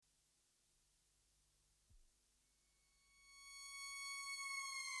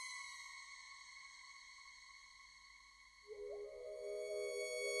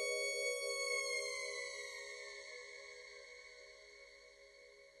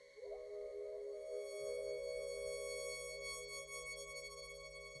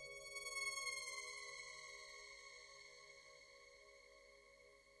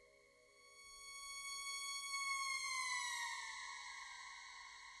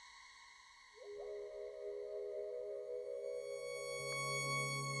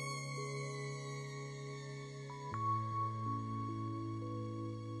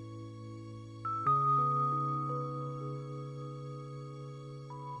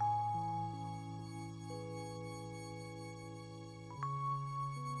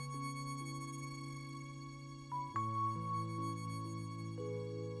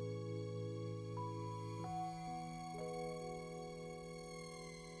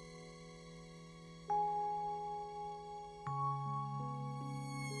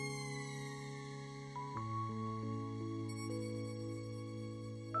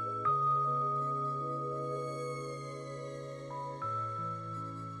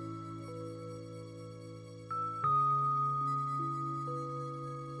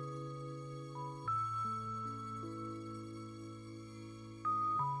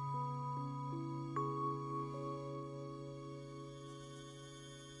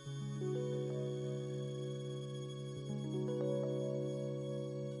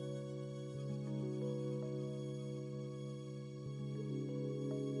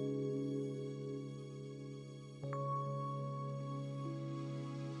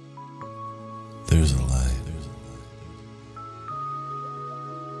There's a light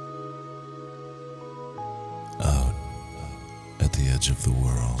out at the edge of the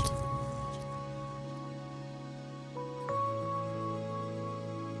world.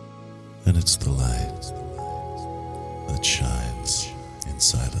 And it's the light that shines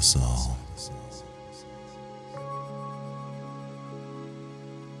inside us all.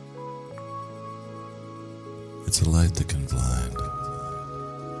 It's a light that can blind,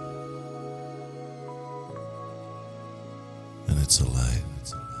 and it's a light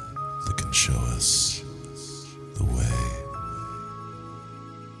that can show us the way.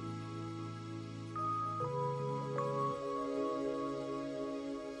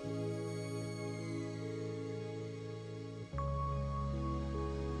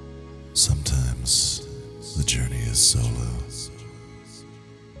 Sometimes the journey is solo.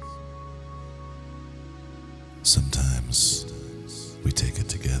 Sometimes we take it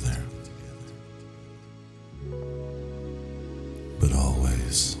together. But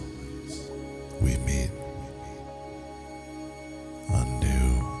always we meet on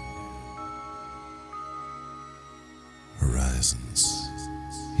new horizons.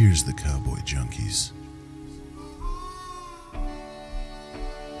 Here's the Cowboy Junkies.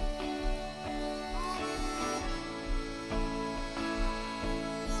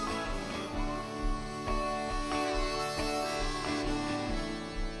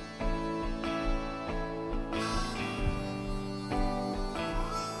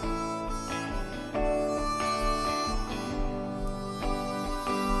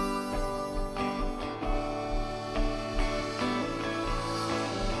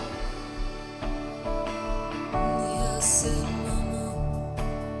 Said mama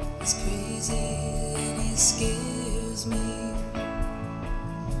is crazy and he scares me,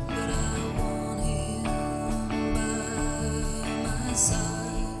 but I want him by my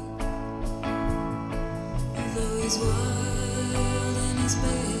side. Although he's wild and he's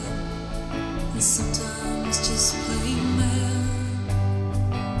bad and sometimes just plain mad,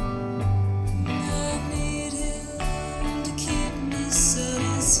 I need him to keep me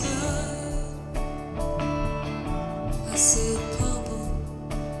satisfied. I said, Papa,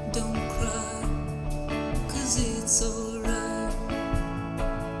 don't cry, 'cause it's alright.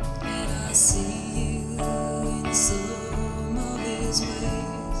 And I see you in some of his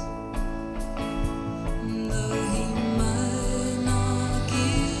ways. Though he might not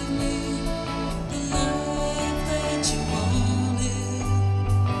give me the life that you wanted,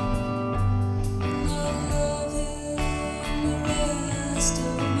 I'll love him the rest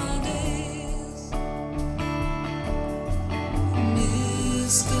of my days.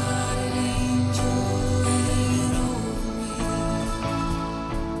 Miss got an angel hanging over me,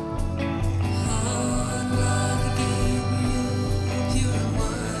 heart like a Gabriel, pure and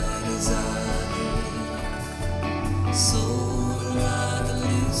white as ivory, soul like a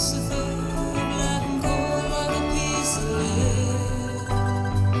Lucifer, black and cold like a piece of lead.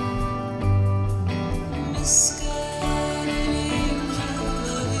 Miss got an angel,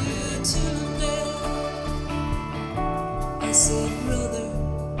 love you till I'm dead. I said, brother,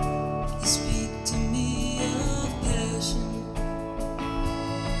 you speak to me of passion.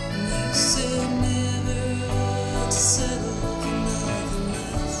 You said never to settle for nothing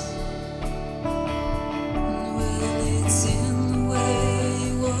less. Well, it's in the way he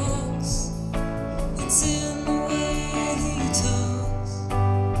walks, it's in the way he talks.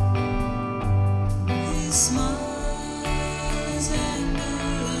 His smile, his anger,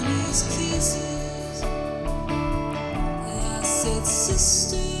 and his kisses. I said,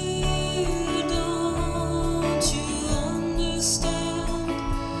 sister, don't you understand?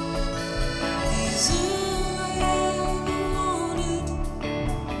 He's all I ever wanted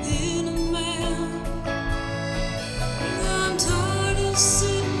in a man. I'm tired of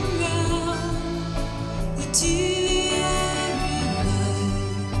sitting around the TV every night,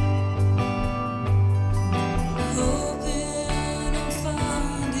 hoping I'm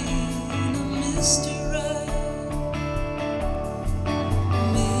finding a Mr. Right.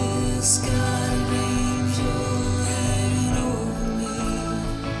 Miss got an angel hanging over me,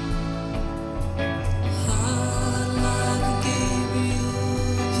 heart like a Gabriel,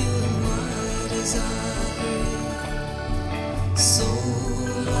 pure and white as ivory, soul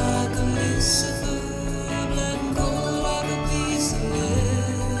like a Lucifer, black and gold like a piece of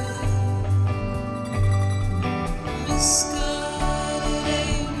lead. Miss got an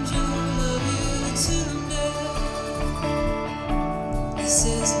angel, love you till I'm dead. He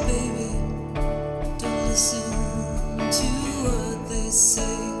says, baby, don't listen to what they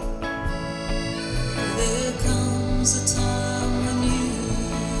say. There comes a time when you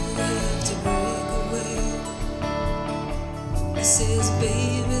have to break He says,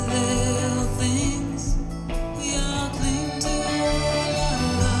 baby, there are things we all cling to all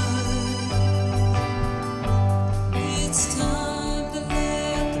our life. It's time to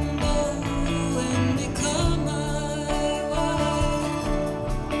let them go and become my wife.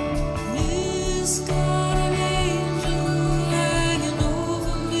 Misguided angel hanging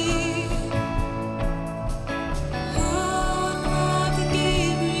over me, heart like a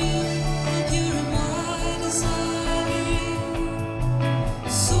Gabriel, pure and white as ivory,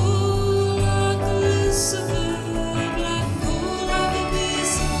 soul like a Lucifer, black coal like a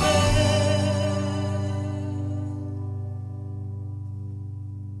piece of lead.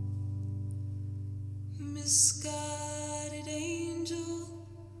 Misguided angel,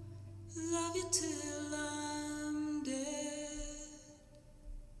 love you till I'm dead.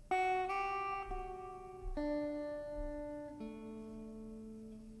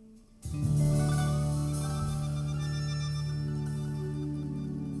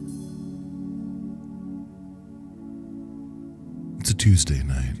 It's a Tuesday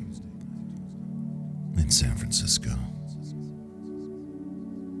night in San Francisco.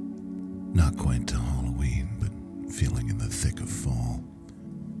 Not quite to Halloween, but feeling in the thick of fall.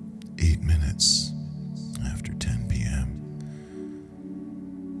 8 minutes after 10 p.m.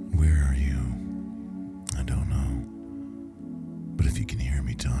 Where are you? I don't know. But if you can hear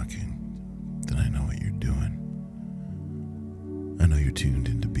me talking, then I know what you're doing. I know you're tuned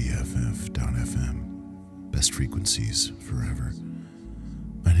into BFF.FM. Best frequencies forever.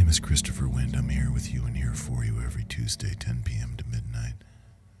 My name is Christopher Wind. I'm here with you and here for you every Tuesday, 10 p.m. to midnight.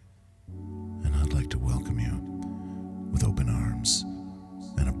 And I'd like to welcome you with open arms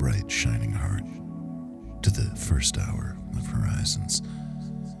and a bright, shining heart to the first hour of Horizons.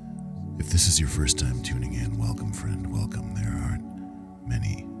 If this is your first time tuning in, welcome, friend, welcome. There aren't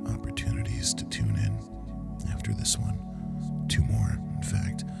many opportunities to tune in after this one. 2 more, in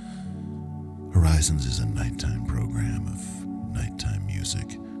fact. Horizons is a nighttime program of nighttime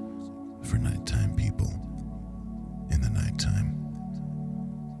music for nighttime people in the nighttime.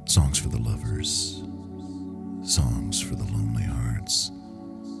 Songs for the lovers, songs for the lonely hearts,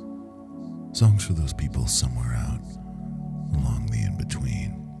 songs for those people somewhere out along the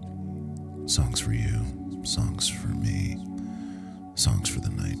in-between, songs for you, songs for me, songs for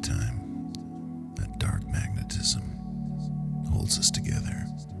the nighttime. That dark magnetism holds us together,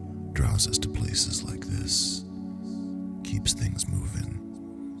 draws us to places like this, keeps things moving,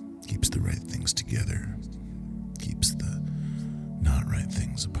 keeps the right things together, keeps the not right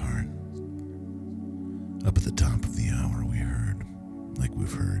things apart. Up at the top of the hour we heard, like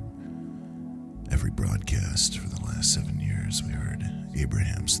we've heard every broadcast for the last 7 years, we heard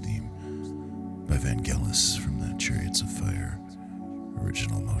Abraham's theme by Vangelis from the Chariots of Fire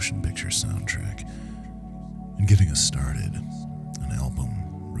original motion picture soundtrack. And getting us started, an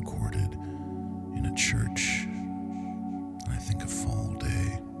album recorded in a church, I think a fall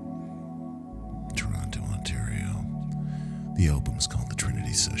day, Toronto, Ontario. The album's called The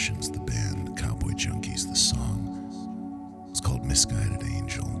Trinity Sessions, the band Cowboy Junkies, the song is called Misguided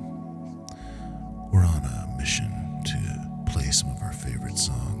Angel. We're on a mission to play some of our favorite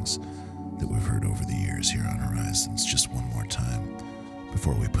songs that we've heard over the years here on Horizons just one more time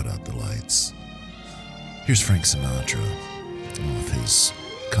before we put out the lights. Here's Frank Sinatra off his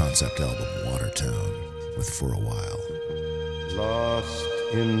concept album Watertown with For a While. Lost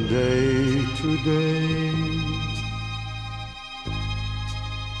in day to day,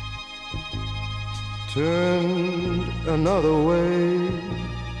 turned another way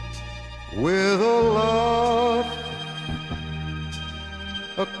with a laugh,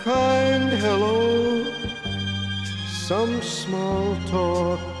 a kind hello, some small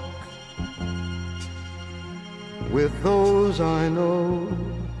talk with those I know.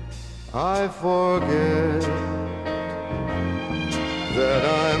 I forget that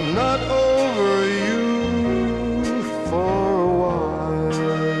I'm not over you for a while.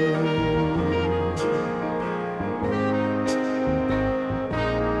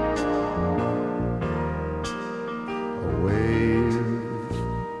 A wave,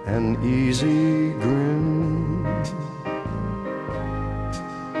 an easy grin,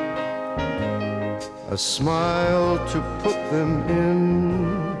 a smile to put them in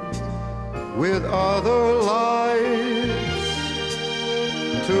with other lives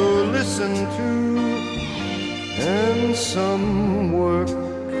to listen to, and some work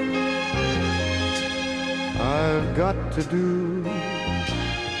I've got to do.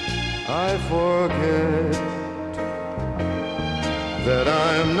 I forget that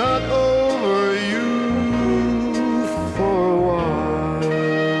I'm not over you for a while.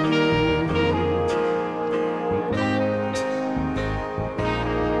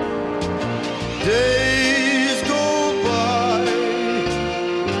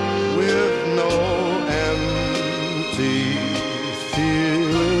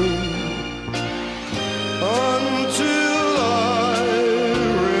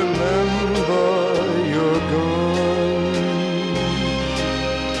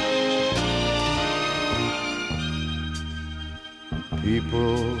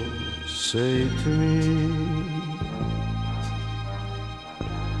 People say to me,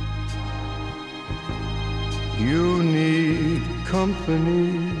 you need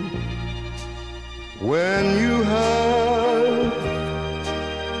company when you have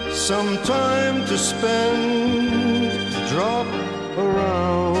some time to spend. Drop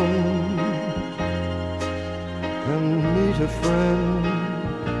around and meet a friend.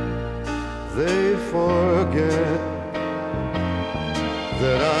 They forget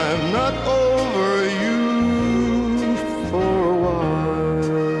that I'm not over you for a while.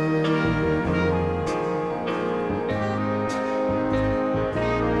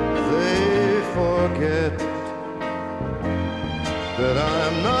 They forget that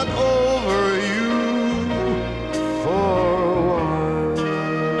I'm not over you for a while.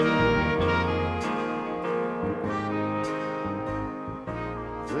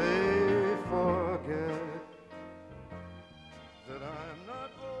 They forget that I'm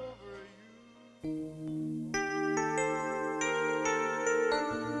not over you.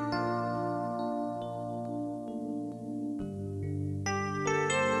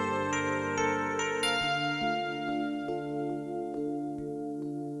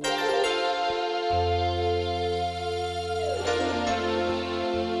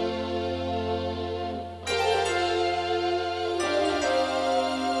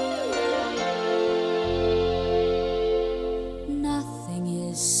 Nothing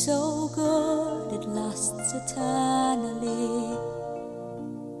is so good it lasts eternally.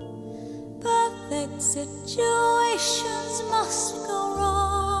 Perfect situations must go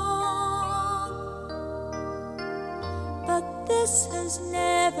wrong, but this has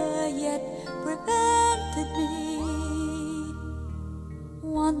never yet prevented me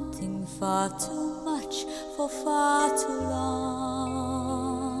wanting far too much for far too long.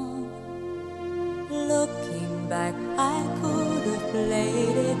 Looking back, I could have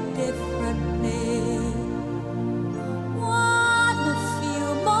played it differently. Won a few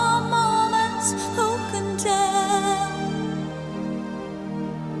more moments, who can tell?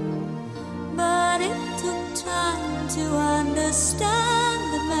 But it took time to understand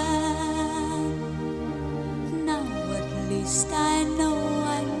the man. Now at least I know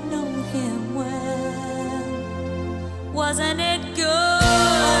him well. Wasn't it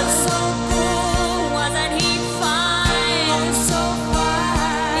good? So cool. Wasn't he fine? Oh, so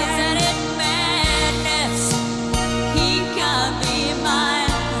fine. Isn't it madness? He can't be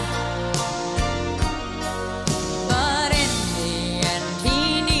mine. But in the end, he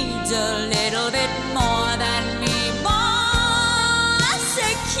needs a little bit more than me. More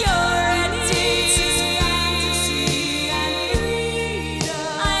security.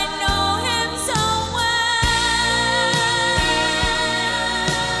 I know him so well.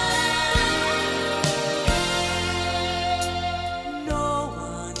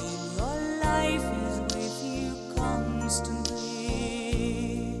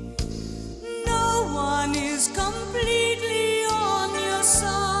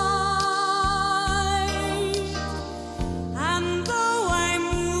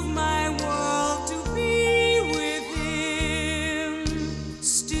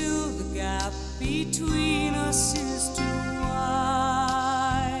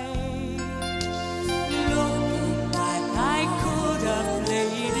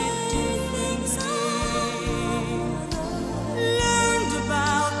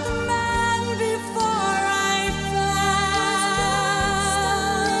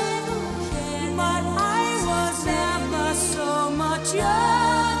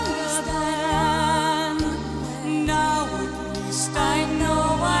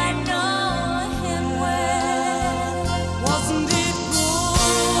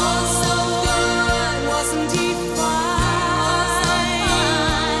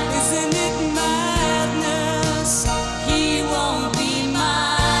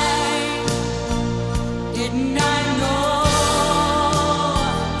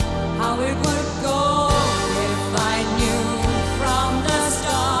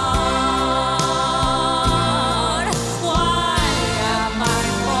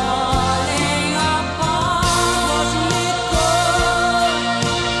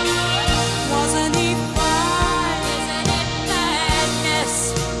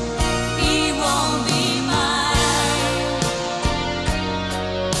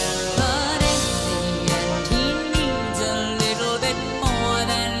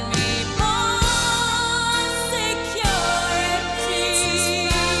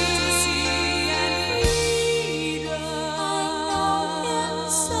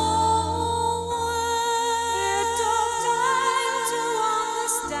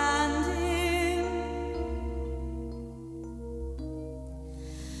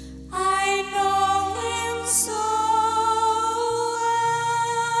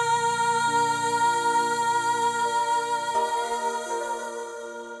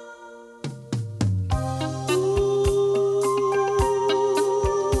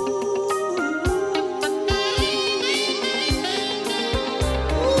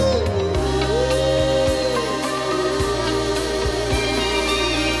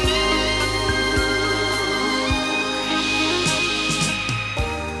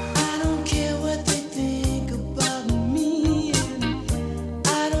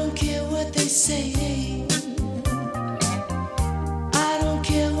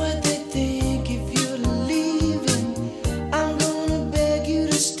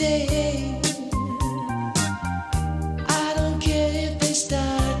 stay. I don't care if they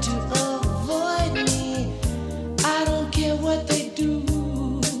start to avoid me. I don't care what they do.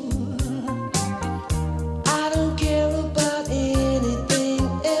 I don't care about anything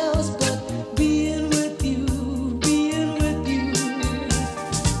else but being with you, being with you.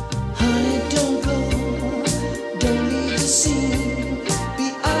 Honey, don't go, don't leave the scene. Be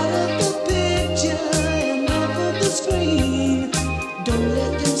out of the picture and off of the screen. Don't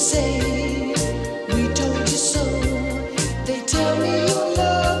let them say we told you so. They tell me you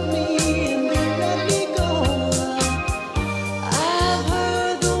love me and they let me go. I've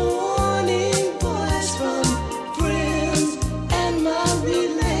heard the warning voice from friends and my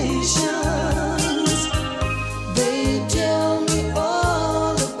relations. They tell me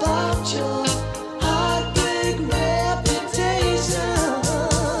all about your heartbreak reputation.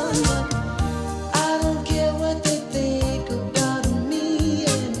 I don't care what they think about me,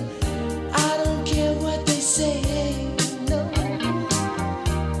 and I don't care what they say. No,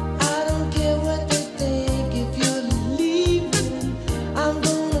 I don't care what they think. If you're leaving, I'm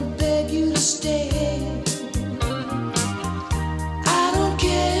gonna beg you to stay. I don't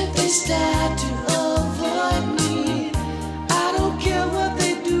care if they start to avoid me. I don't care what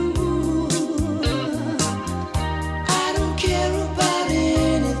they do. I don't care about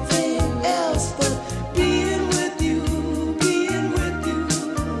anything else but being with you, being with you.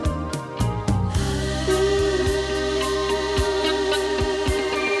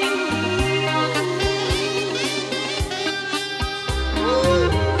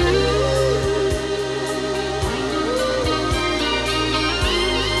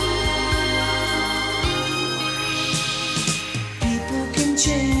 People can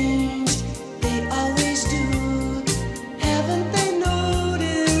change, they always do. Haven't they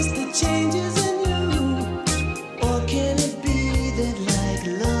noticed the changes in you? Or can it be that like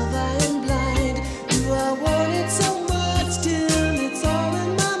love I am blind? Do I want it so much till it's all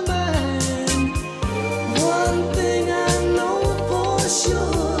in my mind? One thing I know for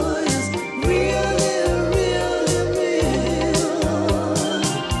sure is really, really real.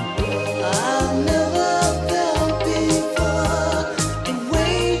 I've never felt before the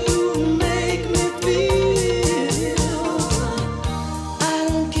way you make me feel. I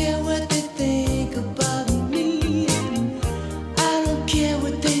don't care what they think about me, and I don't care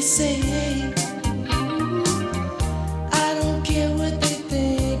what they say. I don't care what they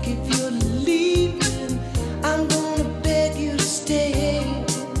think. If you're leaving, I'm gonna beg you to stay.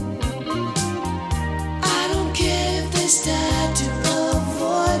 I don't care if they start to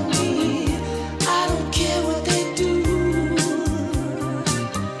avoid me. I don't care what they do.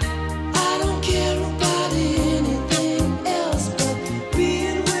 I don't care about anything else but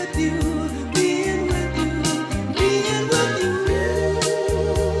being with you, being with you, being with you,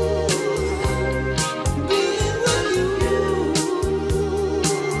 being with you.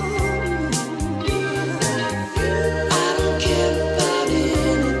 I don't care about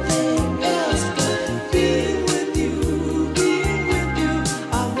anything else but being with you, being with you.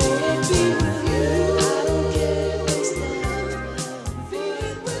 I wanna be with you. I don't care if they start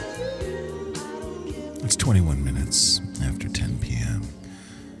being with you. It's 21 minutes after 10 p.m.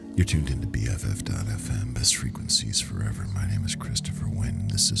 You're tuned into BFF.FM, best frequencies forever. My name is Christopher Wynn.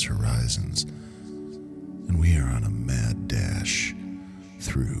 This is Horizons. And we are on a mad dash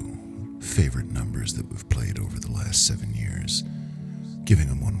through favorite numbers that we've played over the last 7 years, giving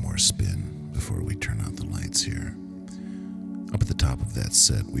them one more spin before we turn out the lights here. Up at the top of that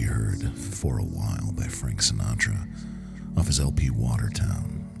set, we heard For a While by Frank Sinatra off his LP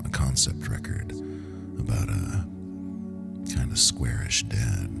Watertown, a concept record about a kind of squarish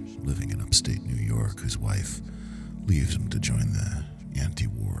dad living in upstate New York whose wife leaves him to join the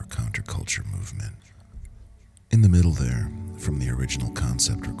anti-war counterculture movement. In the middle there, from the original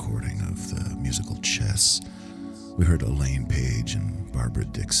concept recording of the musical Chess, we heard Elaine Page and Barbara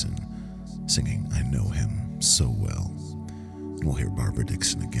Dixon singing I Know Him So Well. And we'll hear Barbara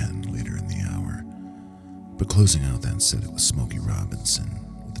Dixon again later in the hour. But closing out that set, it was Smokey Robinson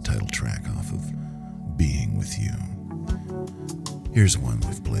with the title track off of Being With You. Here's one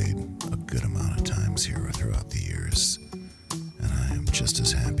we've played a good amount of times here throughout the years, and I am just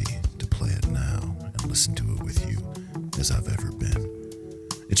as happy to play it now and listen to it with you as I've ever been.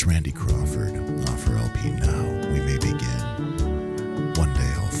 It's Randy Crawford off her LP Now We May Begin. One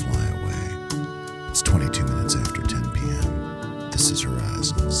Day I'll Fly Away. It's 22 minutes after 10 p.m. This is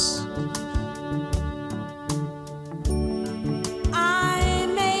Horizons. I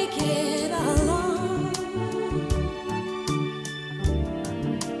make it alone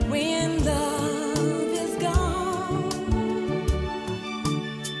when love is gone.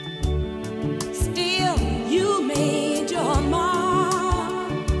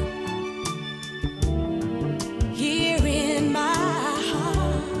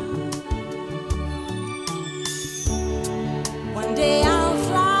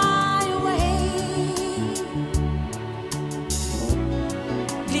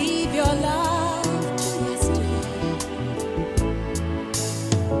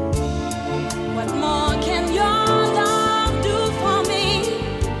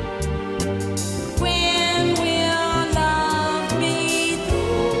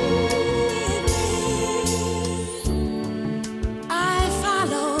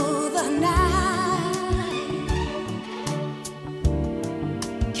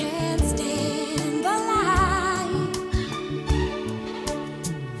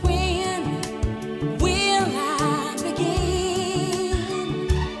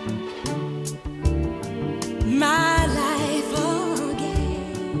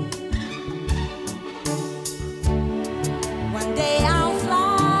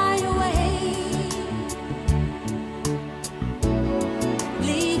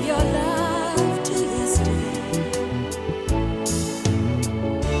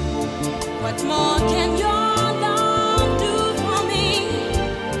 What more can your love do for me?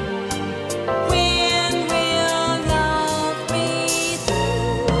 When will love be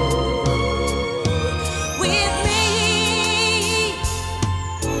through with me?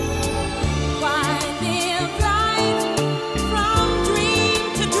 Why live life from dream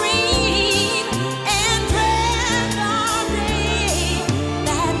to dream and dread the day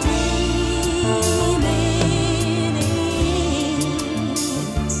that dreaming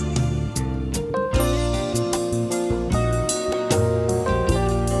ends?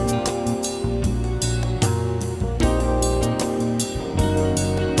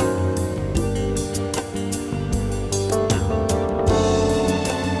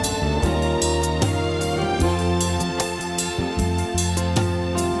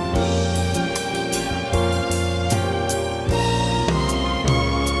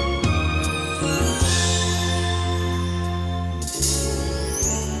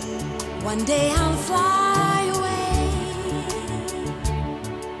 One day I'll fly away,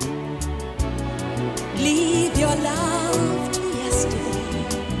 leave your love to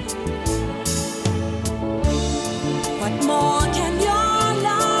yesterday. What more can your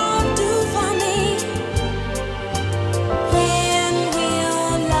love do for me? When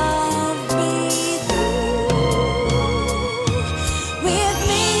will love be through with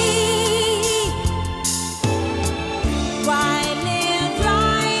me? Why live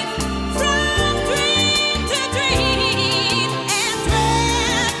life from dream to dream and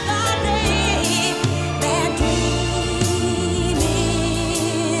dread the day that dreaming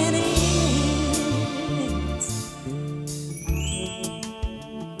ends?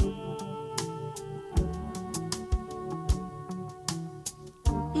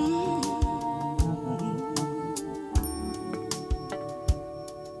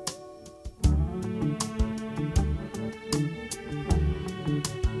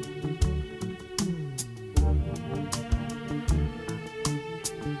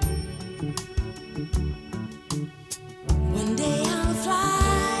 One day I'll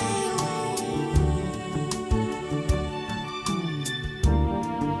fly away,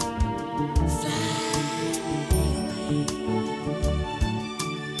 fly away.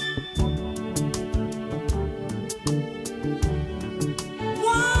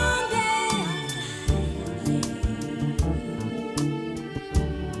 One day I'll fly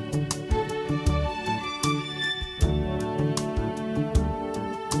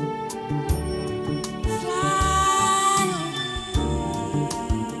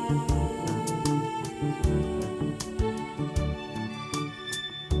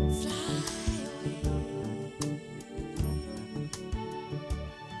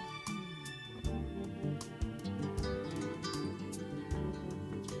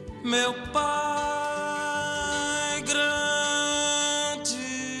Meu pai grande,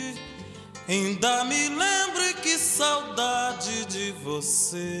 ainda me lembro e que saudade de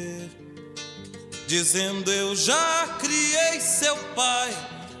você. Dizendo eu já criei seu pai,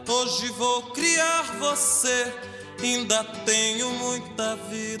 hoje vou criar você. Ainda tenho muita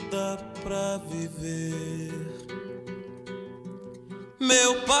vida pra viver.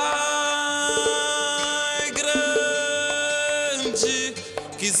 Meu pai grande,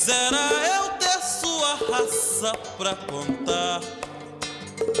 quisera eu ter sua raça pra contar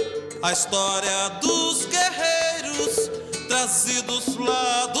a história dos guerreiros trazidos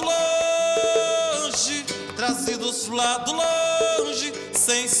lá do longe, trazidos lá do longe,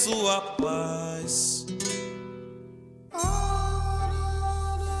 sem sua paz.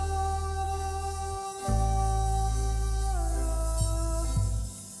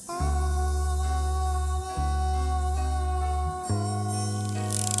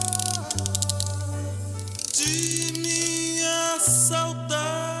 De minha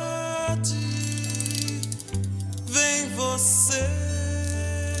saudade vem você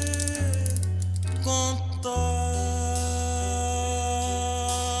contar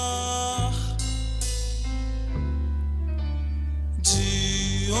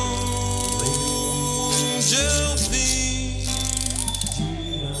de onde eu vim.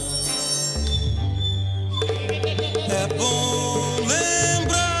 É bom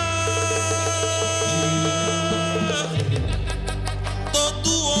lembrar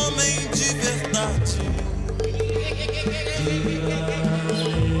todo homem de verdade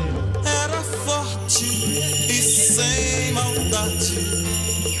era forte e sem maldade.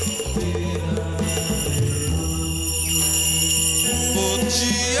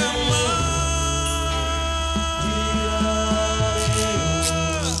 Podia amar,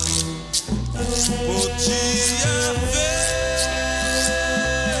 podia ver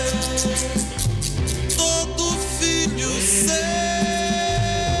todo filho ser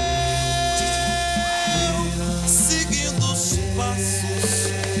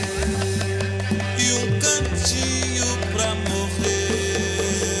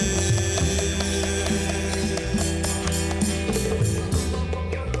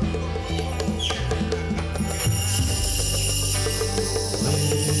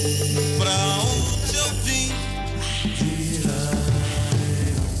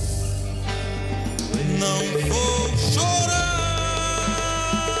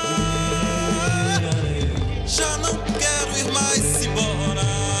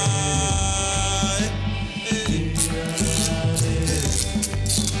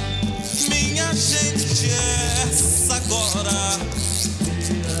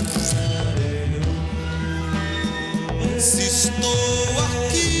estou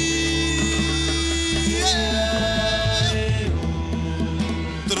aqui.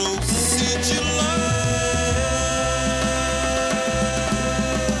 Trouxe de lá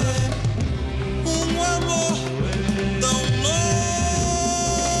um amor tão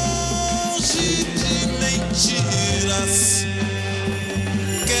longe de mentiras.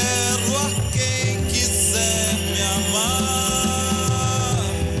 Quero a quem quiser me amar.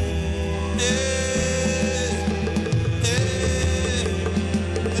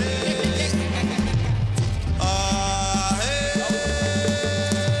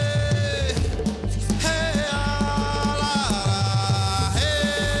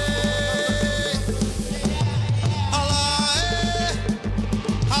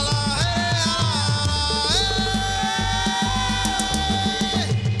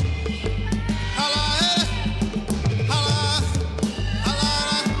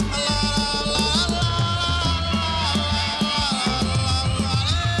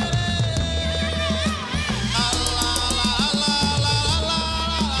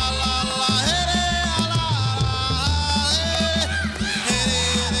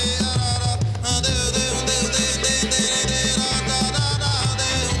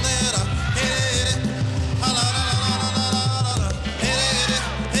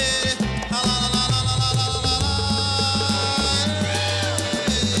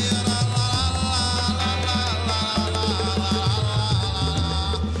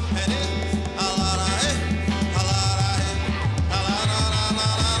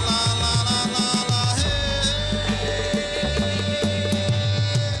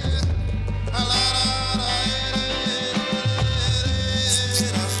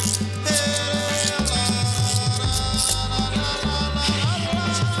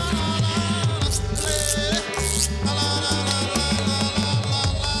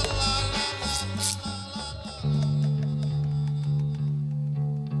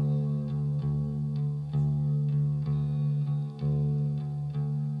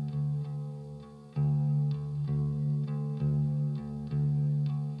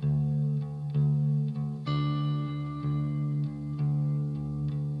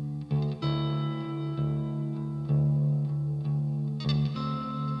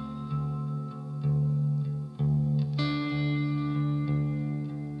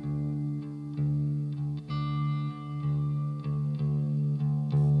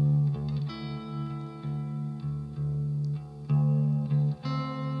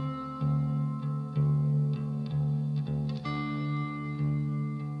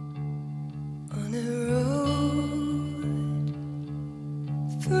 On a road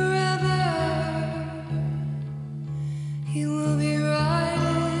forever, he will be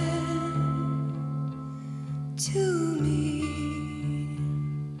riding to me.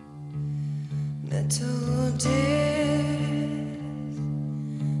 Metal death,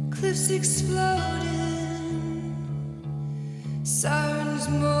 cliffs exploding, sirens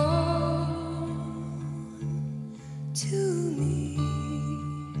mourn to me.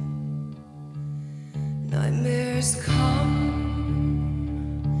 Nightmares come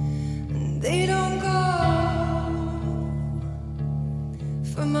and they don't go,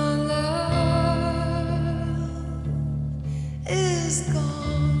 for my love is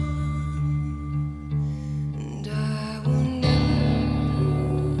gone, and I will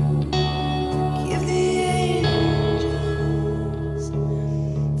never give the angels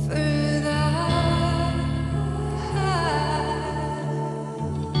for that.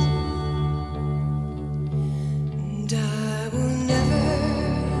 And I will never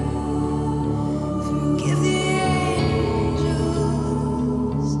forgive the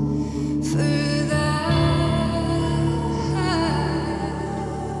angels for that.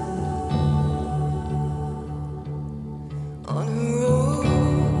 On a road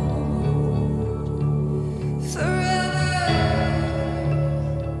forever,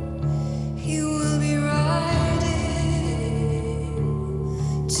 he will be riding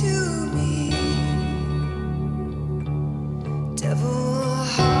to me. Devil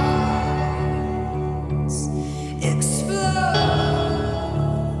hearts explode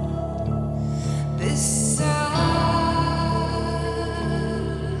beside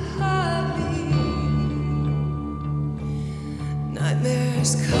me.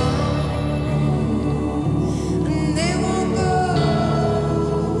 Nightmares come and they won't go,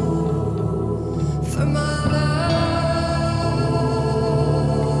 for my love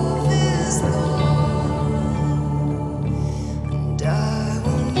is gone, and I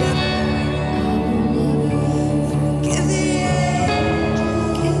will never forgive the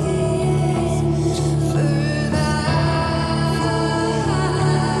angels for that.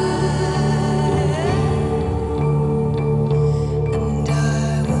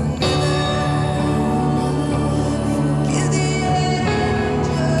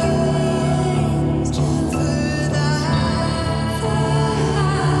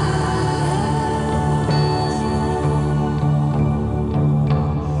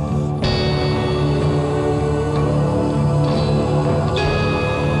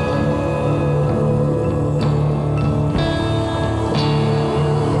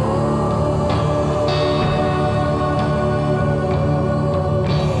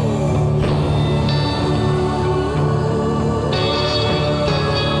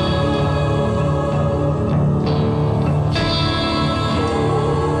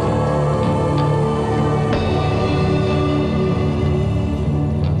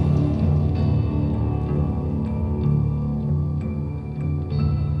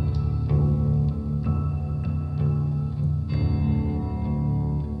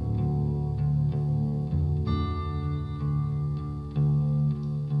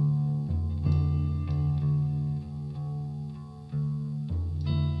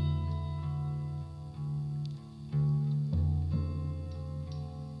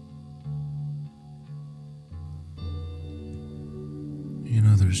 You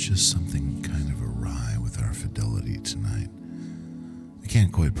know, there's just something kind of awry with our fidelity tonight. I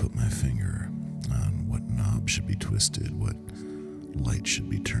can't quite put my finger on what knob should be twisted, what light should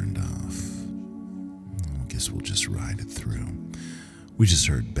be turned off. I guess we'll just ride it through. We just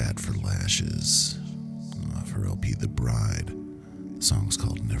heard Bad for Lashes off her LP The Bride. The song's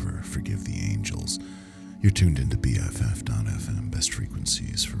called Never Forgive the Angels. You're tuned into BFF.FM, best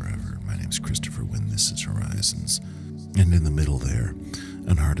frequencies forever. My name's Christopher Wynn, this is Horizons. And in the middle there,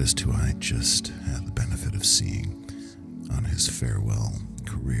 an artist who I just had the benefit of seeing on his farewell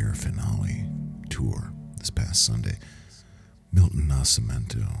career finale tour this past Sunday. Milton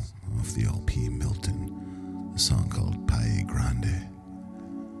Nascimento off the LP Milton, a song called Pae Grande.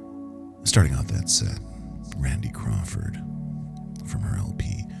 Starting out that set, Randy Crawford from her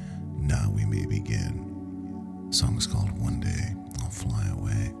LP Now We May Begin. The song's called One Day I'll Fly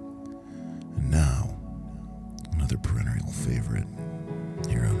Away. And now, another perennial favorite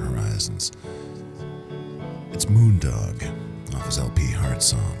here on Horizons. It's Moondog off his LP Heart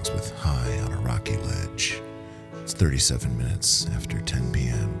Songs with High on a Rocky Ledge. It's 37 minutes after 10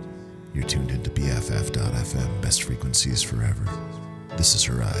 p.m. You're tuned into BFF.FM, best frequencies forever. This is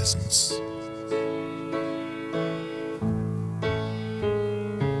Horizons.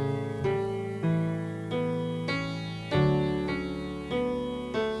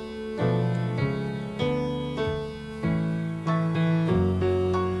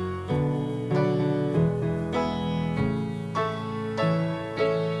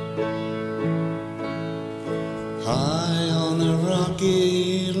 High on a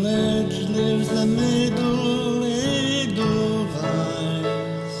rocky ledge lives the middle Edelweiss,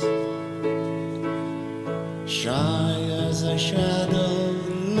 shy as a shadow,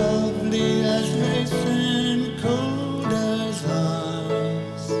 lovely as lace and cold as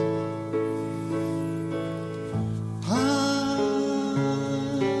ice. High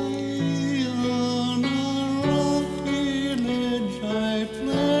on a rocky ledge I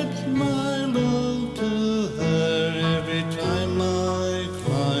pledge my love to her every time I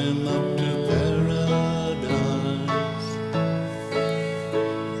climb up to paradise.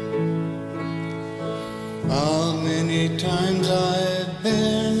 How many times I've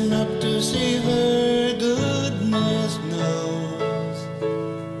been up to see her, goodness knows.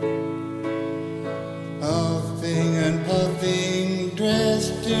 Huffing and puffing,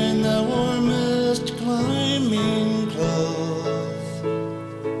 dressed in the warmest climbing clothes.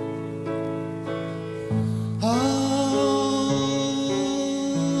 How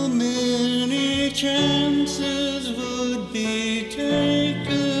many chances would be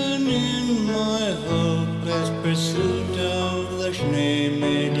taken in my hopeless pursuit of the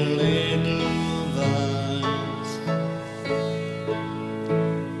Schneemädel-Edelweiss?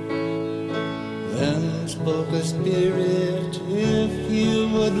 Then spoke a spirit, if you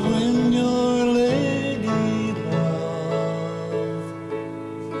would win your lady love,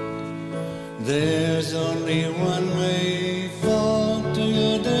 there's only one way, fall to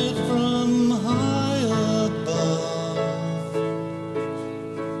your death from high above.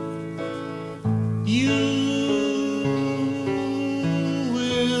 You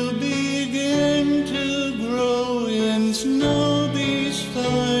will begin to grow in snow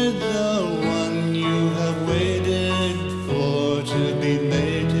beside the one you have waited for to be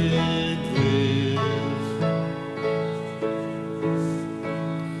mated with.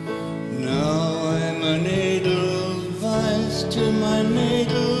 Now I'm an Edelweiss to my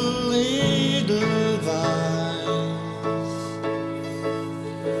maidel Edelweiss.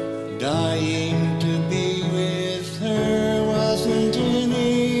 Dying to be with her wasn't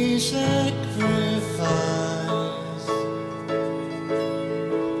any sacrifice.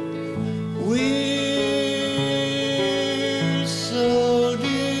 We're so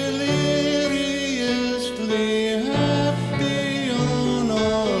deliriously happy on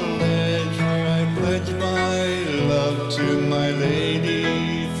our ledge where I pledge my love to my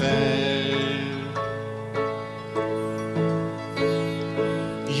lady fair.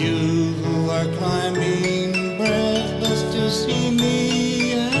 You who are climbing breathless to see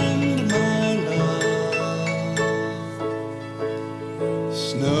me and my love,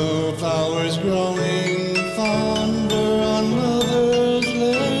 snow flowers growing fonder on lover's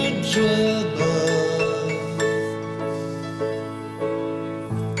ledge above.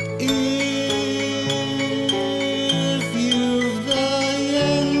 If you've the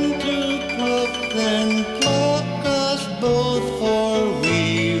yen to pluck, then pluck us both, for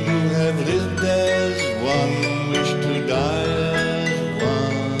we who have lived as one wish to die as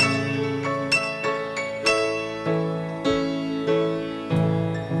one.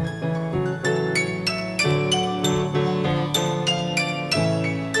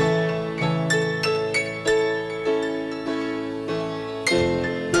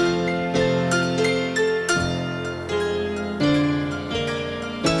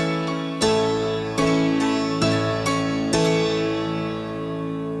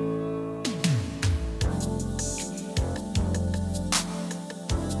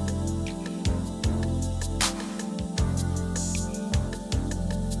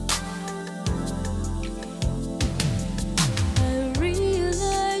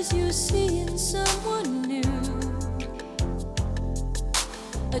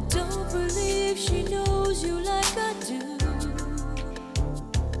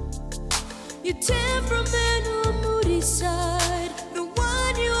 your temperamental, moody side, the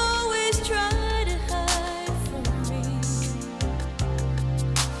one you always try to hide from me.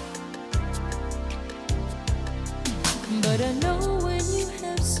 But I know when you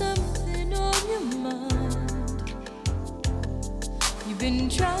have something on your mind. You've been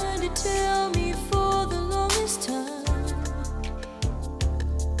trying to tell me for the longest time.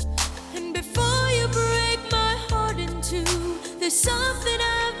 And before you break my heart in two, there's something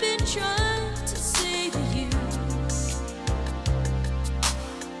I've been trying to say to you.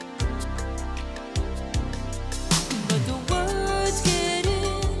 But the words get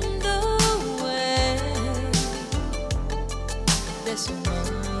in the way. There's so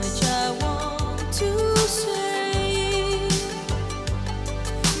much I want to say,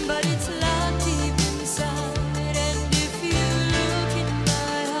 but it's locked deep inside. And if you look in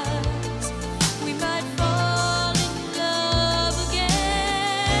my eyes, we might fall in love again.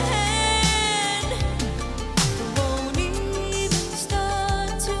 Won't even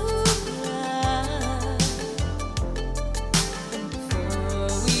start to cry. And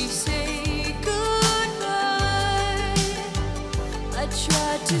before we say goodbye, I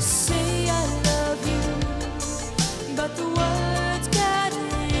tried to say I love you, but the words got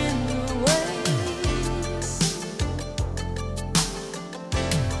in the way.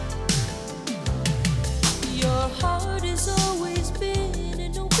 Your heart has always been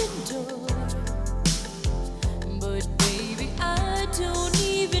an open door, but baby, I don't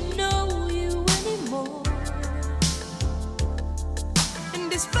even know you anymore. And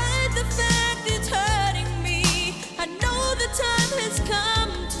despite the fact it's hurting me, I know the time has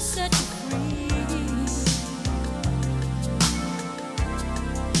come to set you free.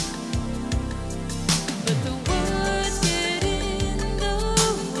 But the words get in the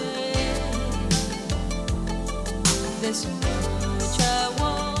way. There's so much I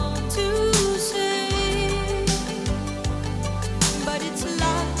want to say, but it's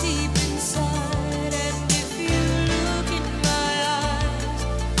locked deep inside. And if you look in my eyes,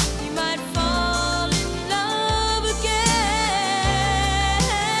 you might fall in love again.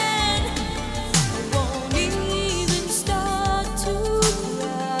 I won't even start to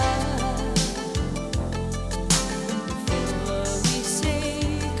cry. Before we say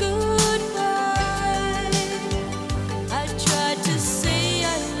goodbye, I tried to say I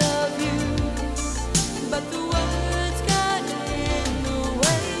love you, but the words got in the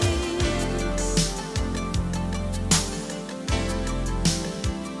way.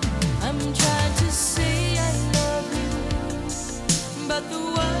 I'm trying to say I love you, but the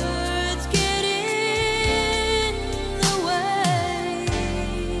words get in the way.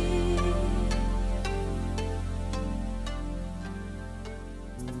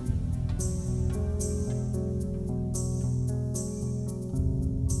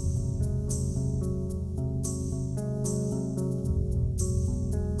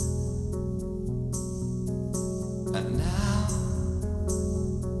 And now,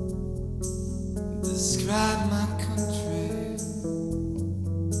 describe my country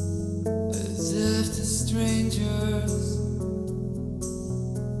as if to strangers.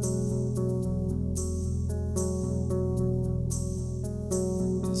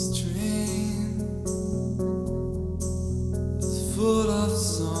 This train is full of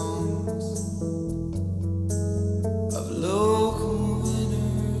songs of local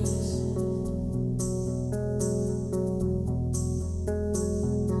winners.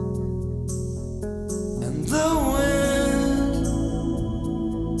 And the wind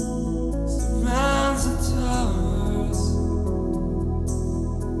surrounds the towers,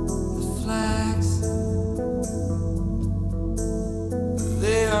 the flags,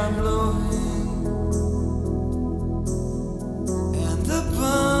 they are blowing, and the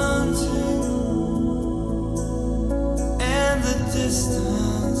bunting and the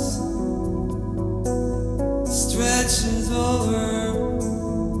distance stretches over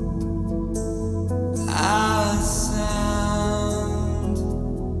our sound.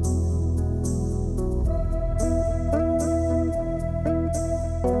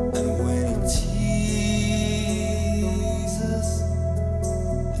 And when he teases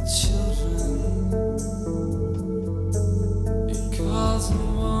the children, he calls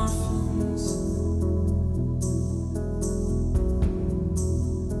them orphans.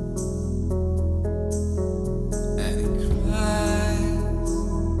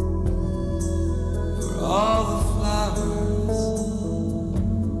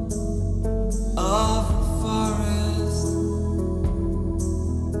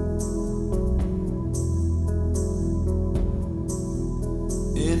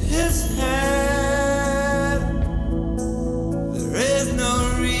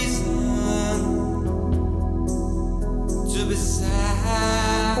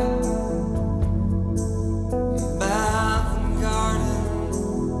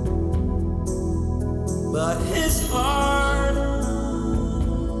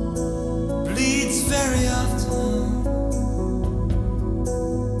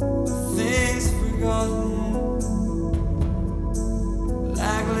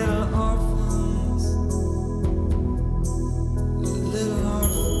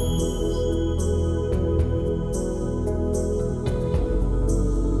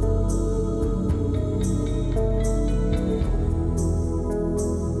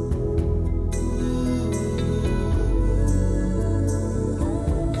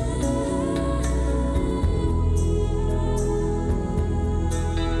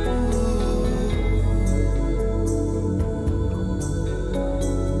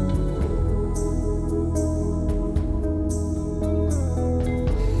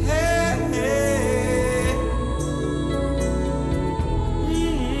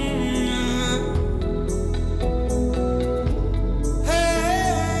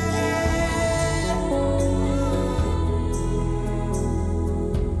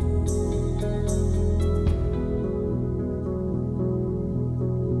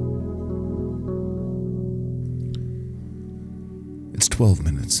 12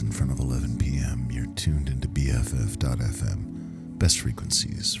 minutes in front of 11 p.m., you're tuned into BFF.FM, best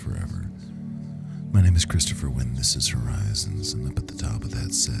frequencies forever. My name is Christopher Wynn, this is Horizons, and up at the top of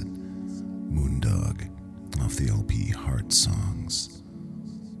that set, Moondog, off the LP Heart Songs,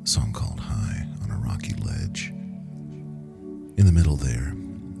 a song called High on a Rocky Ledge. In the middle there,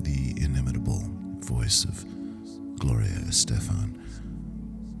 the inimitable voice of Gloria Estefan,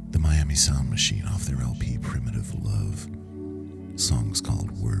 the Miami Sound Machine off their LP Primitive Love. Songs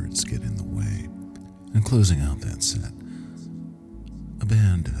called Words Get in the Way. And closing out that set, a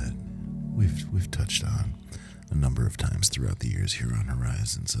band that we've touched on a number of times throughout the years here on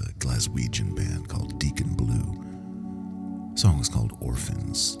Horizons, a Glaswegian band called Deacon Blue. The song is called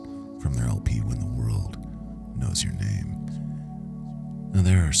Orphans, from their LP When the World Knows Your Name. Now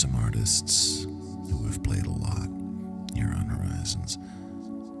there are some artists who have played a lot here on Horizons,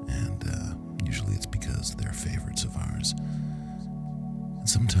 and usually it's because they're favorites of ours. And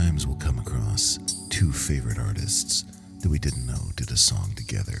sometimes we'll come across two favorite artists that we didn't know did a song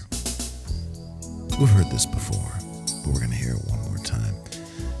together. We've heard this before, but we're going to hear it one more time.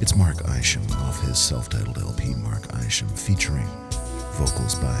 It's Mark Isham off his self-titled LP, Mark Isham, featuring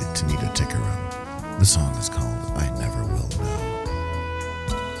vocals by Tanita Tikaram. The song is called I Never Will Know.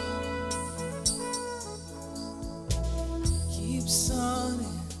 Keep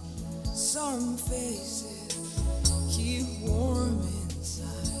sunning some faces, keep warm inside.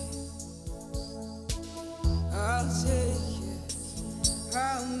 I'll take it,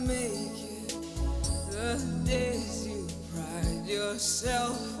 I'll make it. The days you pride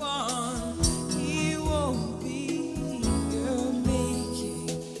yourself on, he won't be your making.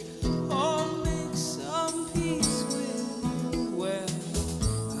 Or make some peace with you. Well,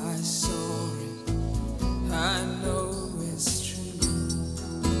 I saw it, I know it's true.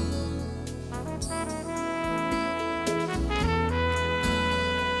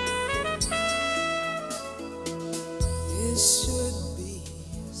 It should be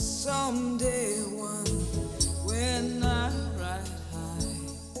someday one when I ride high.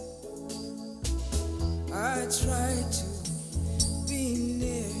 I try to be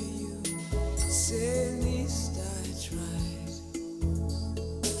near you, say at least I tried.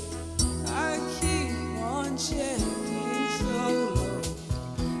 I keep on checking so low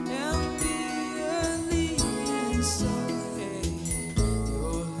and be leaving someday.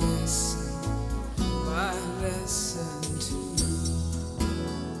 Your lesson, my lesson too.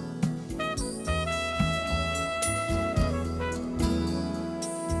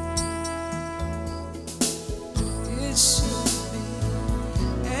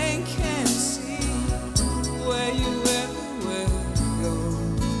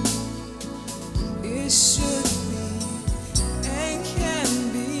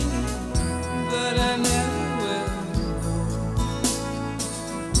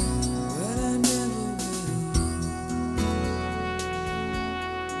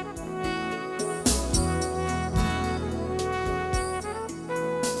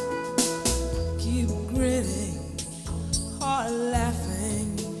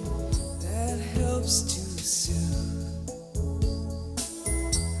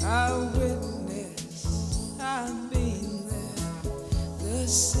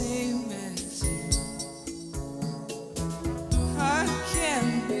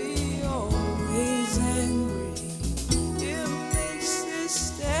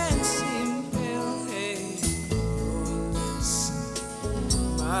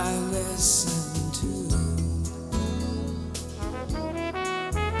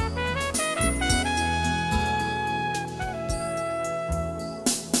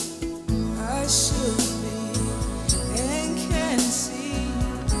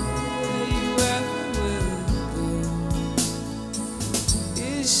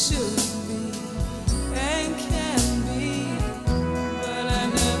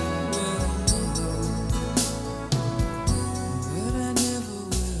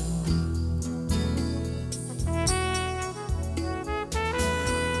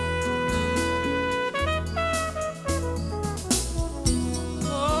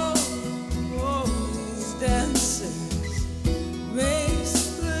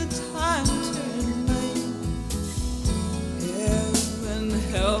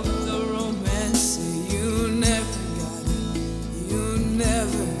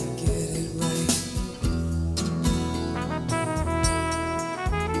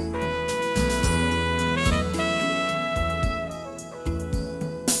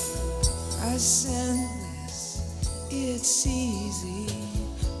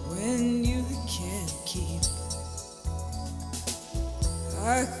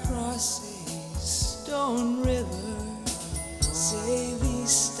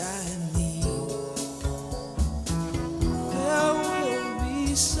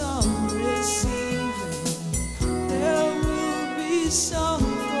 be some receiving. There will be some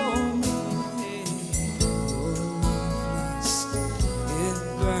for me. Your loveliness, it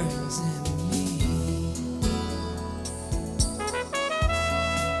burns in me.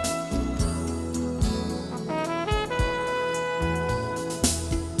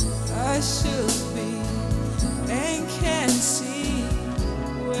 I should be and can't see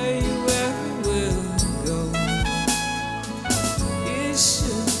where you ever will go. It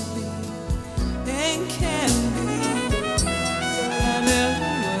should be and can be, but I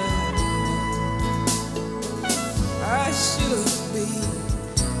never will. I should be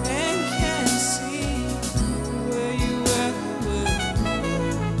and can't see where you ever will go.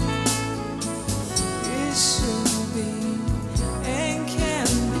 It should be and can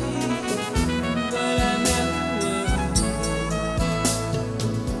be, but I never will.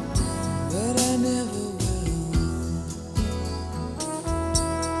 But I never will.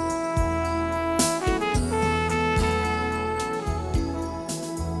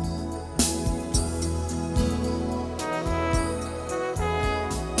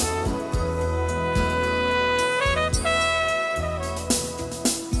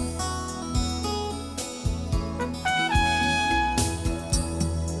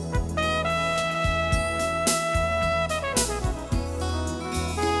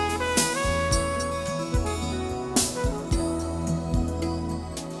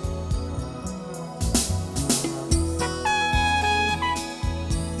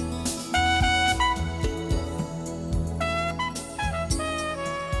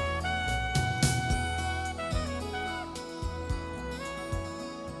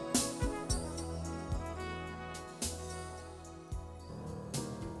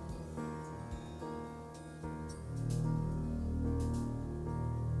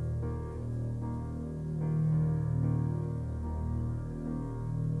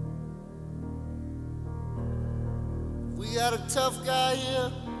 We got a tough guy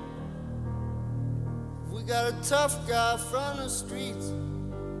here. We got a tough guy from the streets.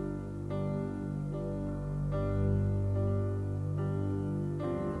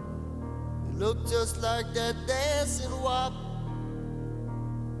 He looked just like that dancing wop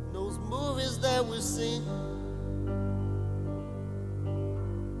in those movies that we've seen.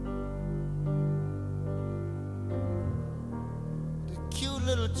 The cute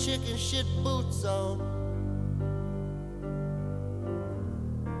little chicken shit boots on.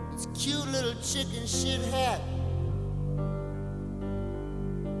 Cute little chicken shit hat.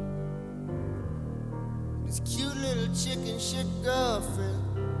 His cute little chicken shit girlfriend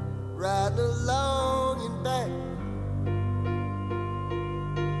riding along in back.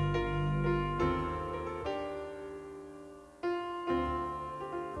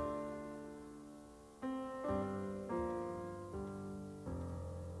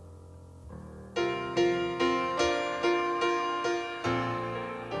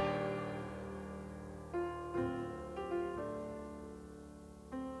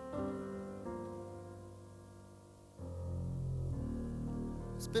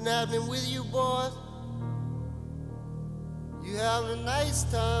 It's been happening with you boys. You having a nice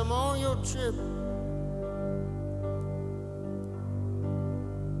time on your trip.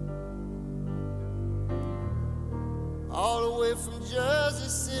 All the way from Jersey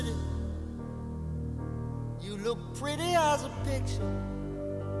City. You look pretty as a picture.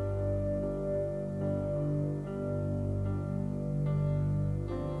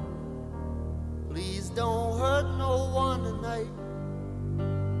 Please don't hurt no one tonight.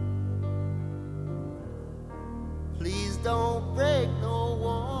 Please don't break no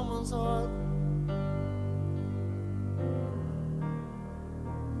woman's heart.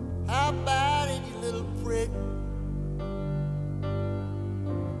 How about it, you little prick?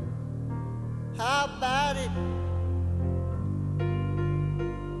 How about it?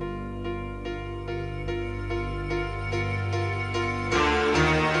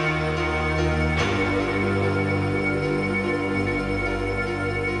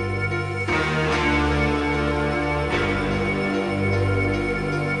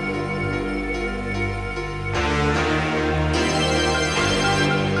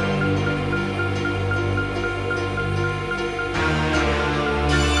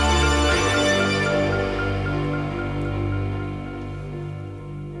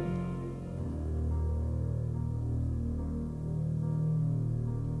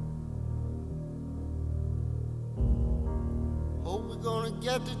 Hope we're gonna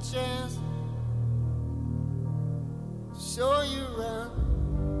get the chance to show you around.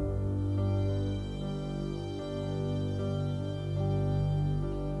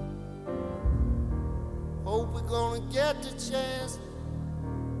 Hope we're gonna get the chance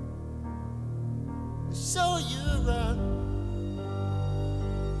show you around.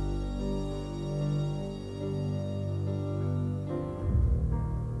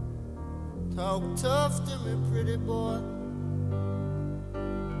 Talk tough to me, pretty boy.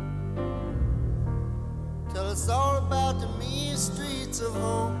 Tell us all about the mean streets of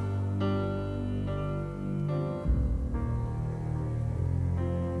home.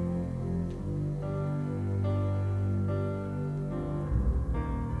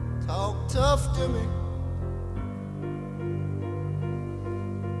 Talk tough to me.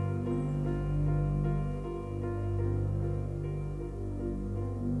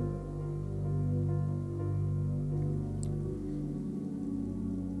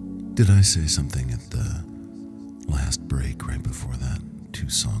 Did I say something at the last break right before that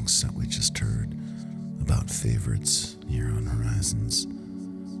 2-song set we just heard about favorites here on Horizons?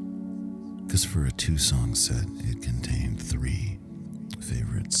 Because for a 2-song set, it contained 3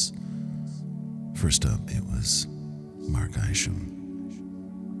 favorites. First up, it was Mark Isham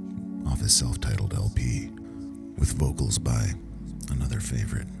off his self-titled LP with vocals by another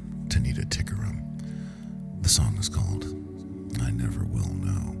favorite, Tanita Tikaram. The song is called I Never Will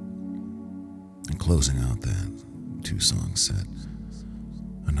Know. And closing out that 2-song set,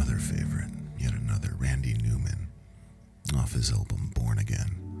 another favorite, yet another, Randy Newman off his album Born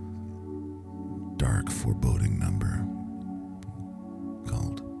Again. Dark, foreboding number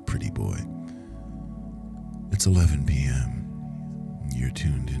called Pretty Boy. It's 11 p.m. You're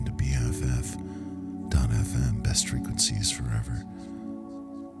tuned into BFF.FM, best frequencies forever.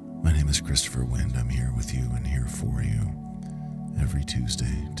 My name is Christopher Wind. I'm here with you and here for you every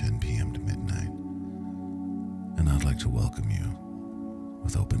Tuesday, 10 p.m. to midnight. And I'd like to welcome you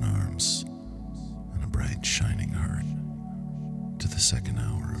with open arms and a bright, shining heart to the second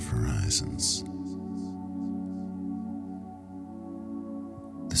hour of Horizons.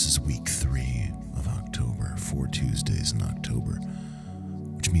 This is week 3 of October, 4 Tuesdays in October,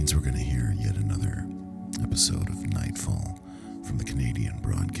 which means we're going to hear yet another episode of Nightfall from the Canadian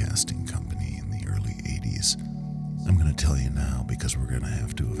Broadcasting Company in the early 80s. I'm going to tell you now because we're going to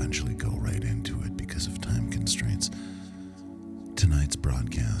have to eventually go right into it because of time constraints. Tonight's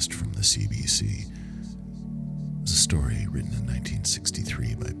broadcast from the CBC is a story written in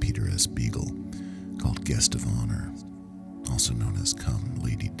 1963 by Peter S. Beagle called Guest of Honor, also known as Come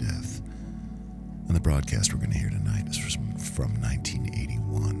Lady Death. And the broadcast we're going to hear tonight is from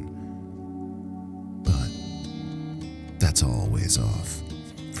 1981. But that's all ways off.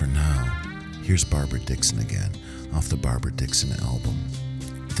 For now, here's Barbara Dixon again, off the Barbara Dixon album,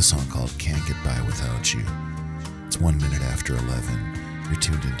 with a song called Can't Get By Without You. It's 1 minute after 11. You're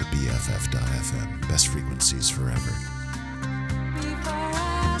tuned into BFF.FM, best frequencies forever. Before I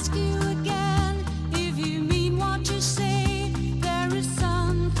ask you again if you mean what you say, there is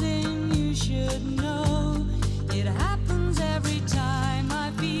something you should know. It happens every time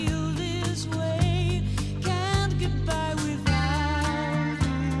I feel this way. Can't get by without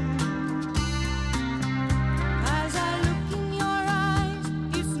you. As I look in your eyes,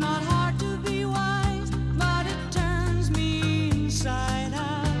 it's not hard to be wise, but it turns me inside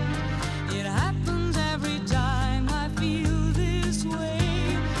out. It happens every time I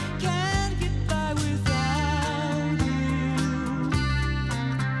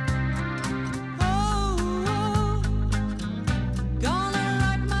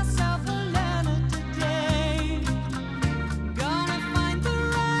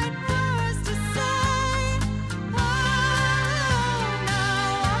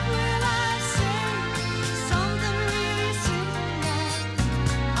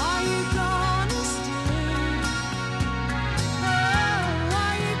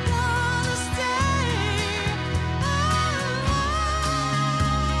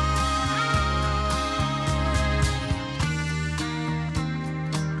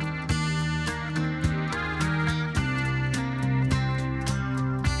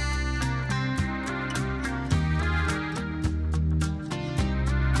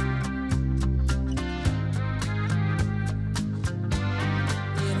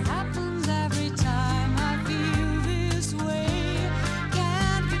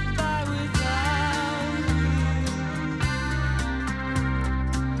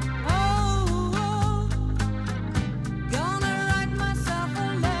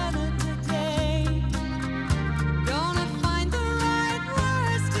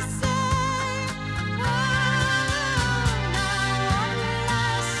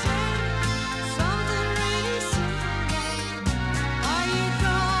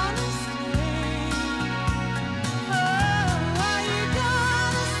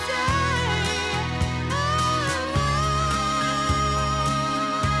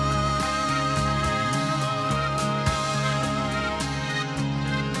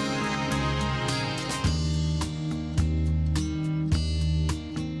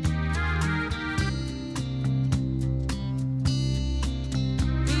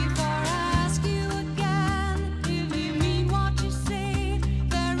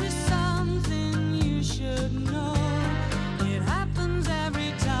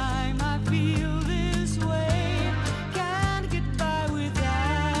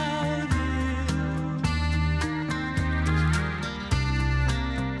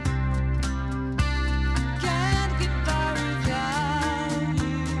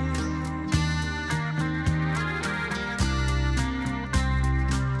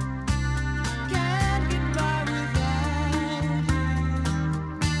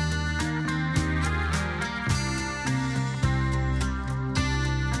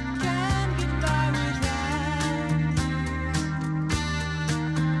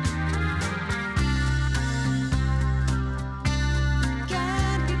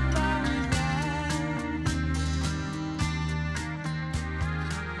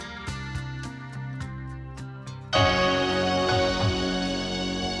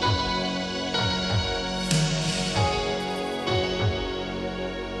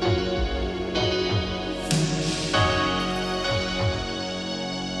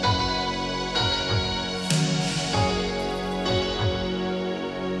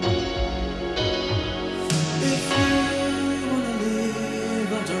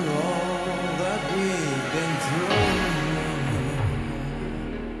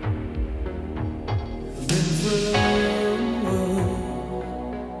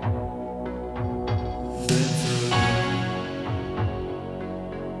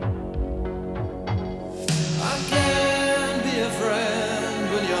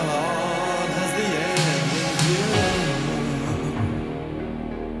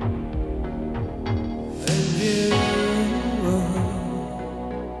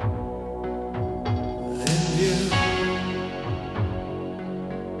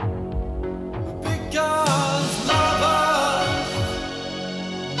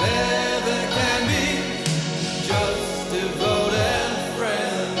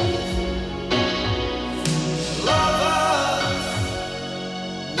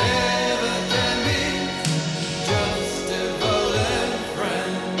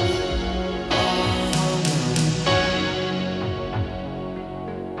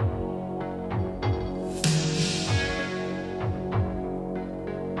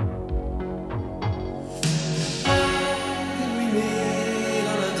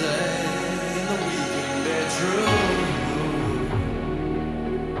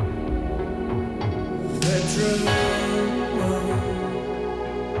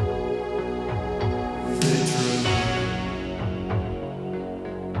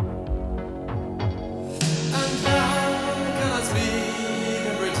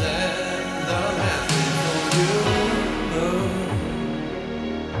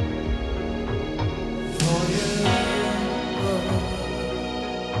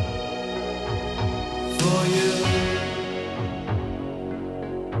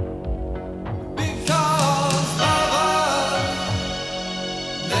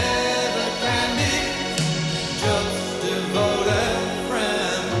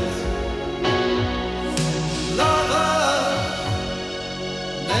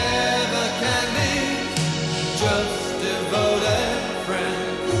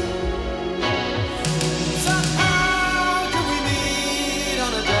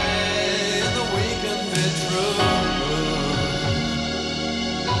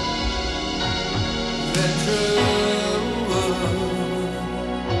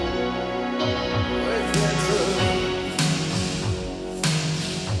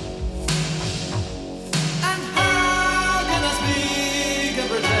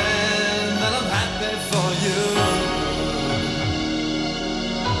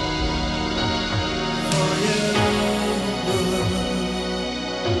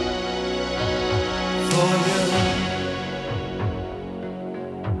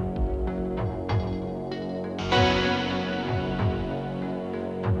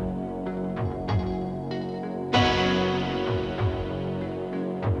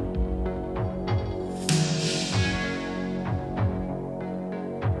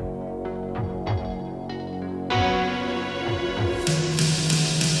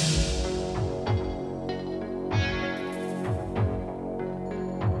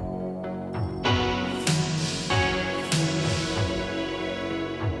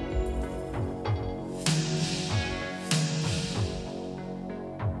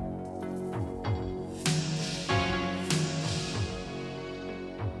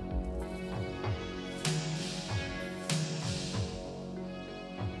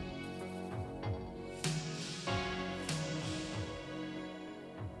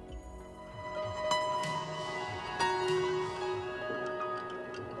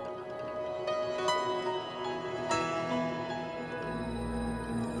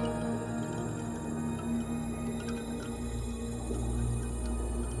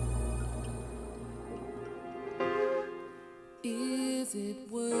Is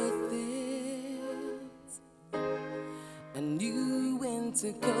it worth it? A new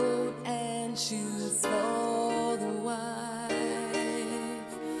winter coat and shoes for the wife,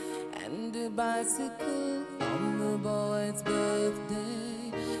 and a bicycle on the boy's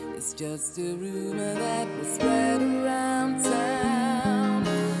birthday. It's just a rumor that was spread around town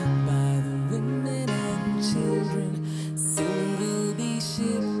by the women and children. Soon will be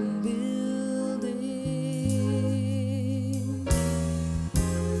shipbuilding.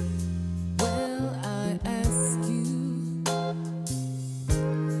 Well, I ask you,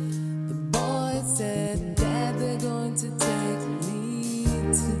 the boy said, Dad, they're going to take me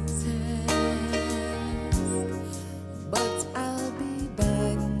to task, but I'll be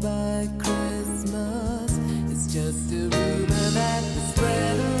back by Christmas. It's just a rumor that was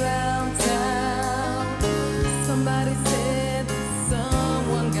spread around town. Somebody said that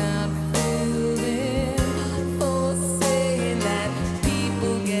someone got filled in for saying that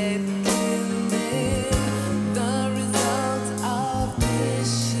people get killed in the result of this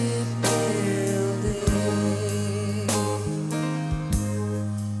shipbuilding.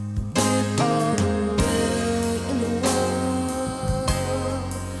 With all the will in the world,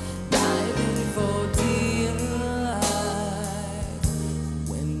 diving for dear life,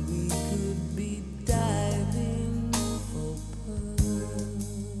 when we could be diving for pearls.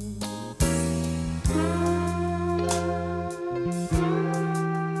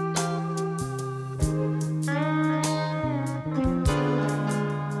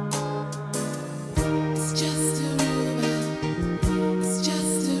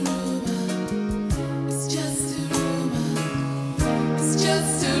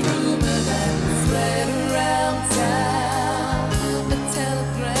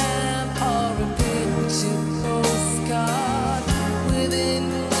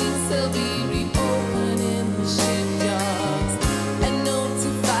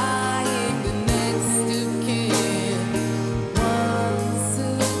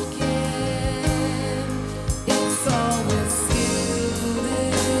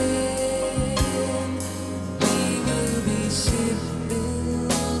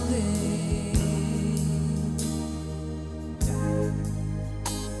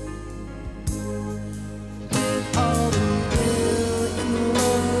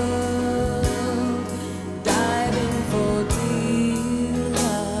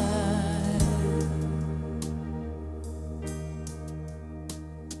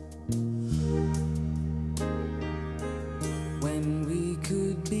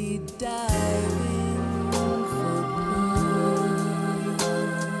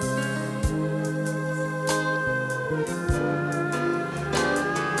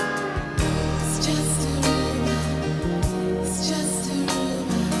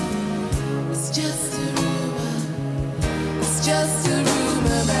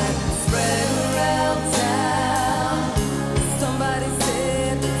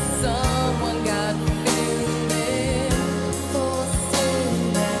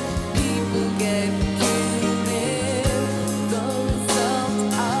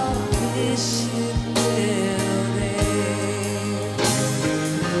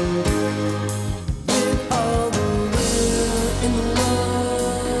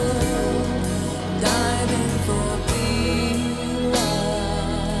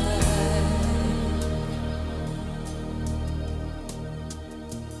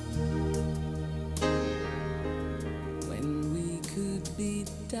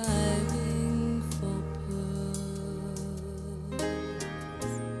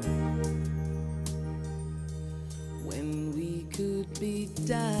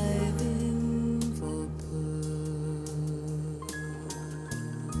 diving for pearls.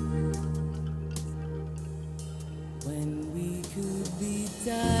 When we could be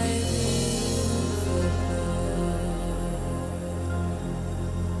diving for pearls.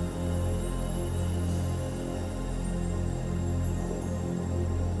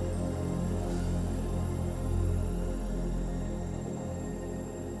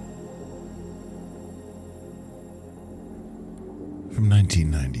 From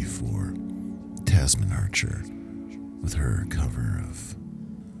 1994, Tasman Archer, with her cover of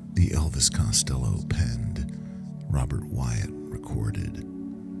the Elvis Costello penned, Robert Wyatt recorded,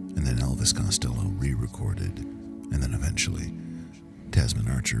 and then Elvis Costello re-recorded, and then eventually Tasman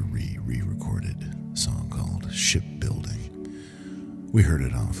Archer re-recorded a song called Shipbuilding. We heard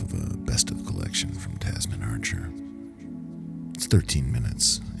it off of a best of collection from Tasman Archer. It's 13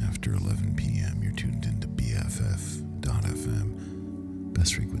 minutes after 11 p.m. You're tuned into BFF.FM.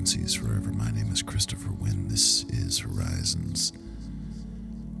 Best frequencies forever. My name is Christopher Wynn. This is Horizons.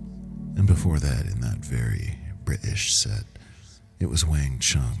 And before that, in that very British set, it was Wang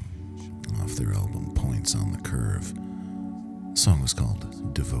Chung off their album Points on the Curve. The song was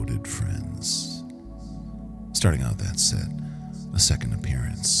called Devoted Friends. Starting out that set, a second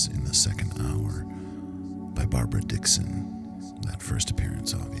appearance in the second hour by Barbara Dixon. That first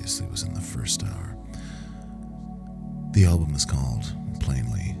appearance obviously was in the first hour. The album is called,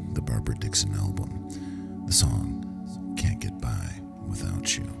 plainly, the Barbara Dixon album. The song, Can't Get By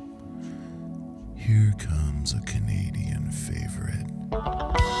Without You. Here comes a Canadian favorite.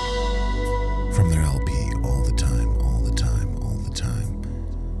 From their LP, All the Time, All the Time, All the Time,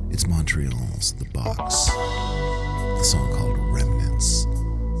 it's Montreal's The Box. The song called Remnants.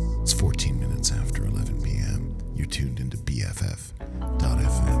 It's 14 minutes after 11 p.m. You're tuned into BFF.FM.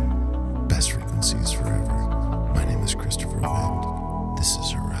 Best frequencies forever. My name is Christopher Wind. This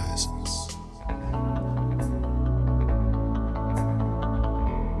is Horizons.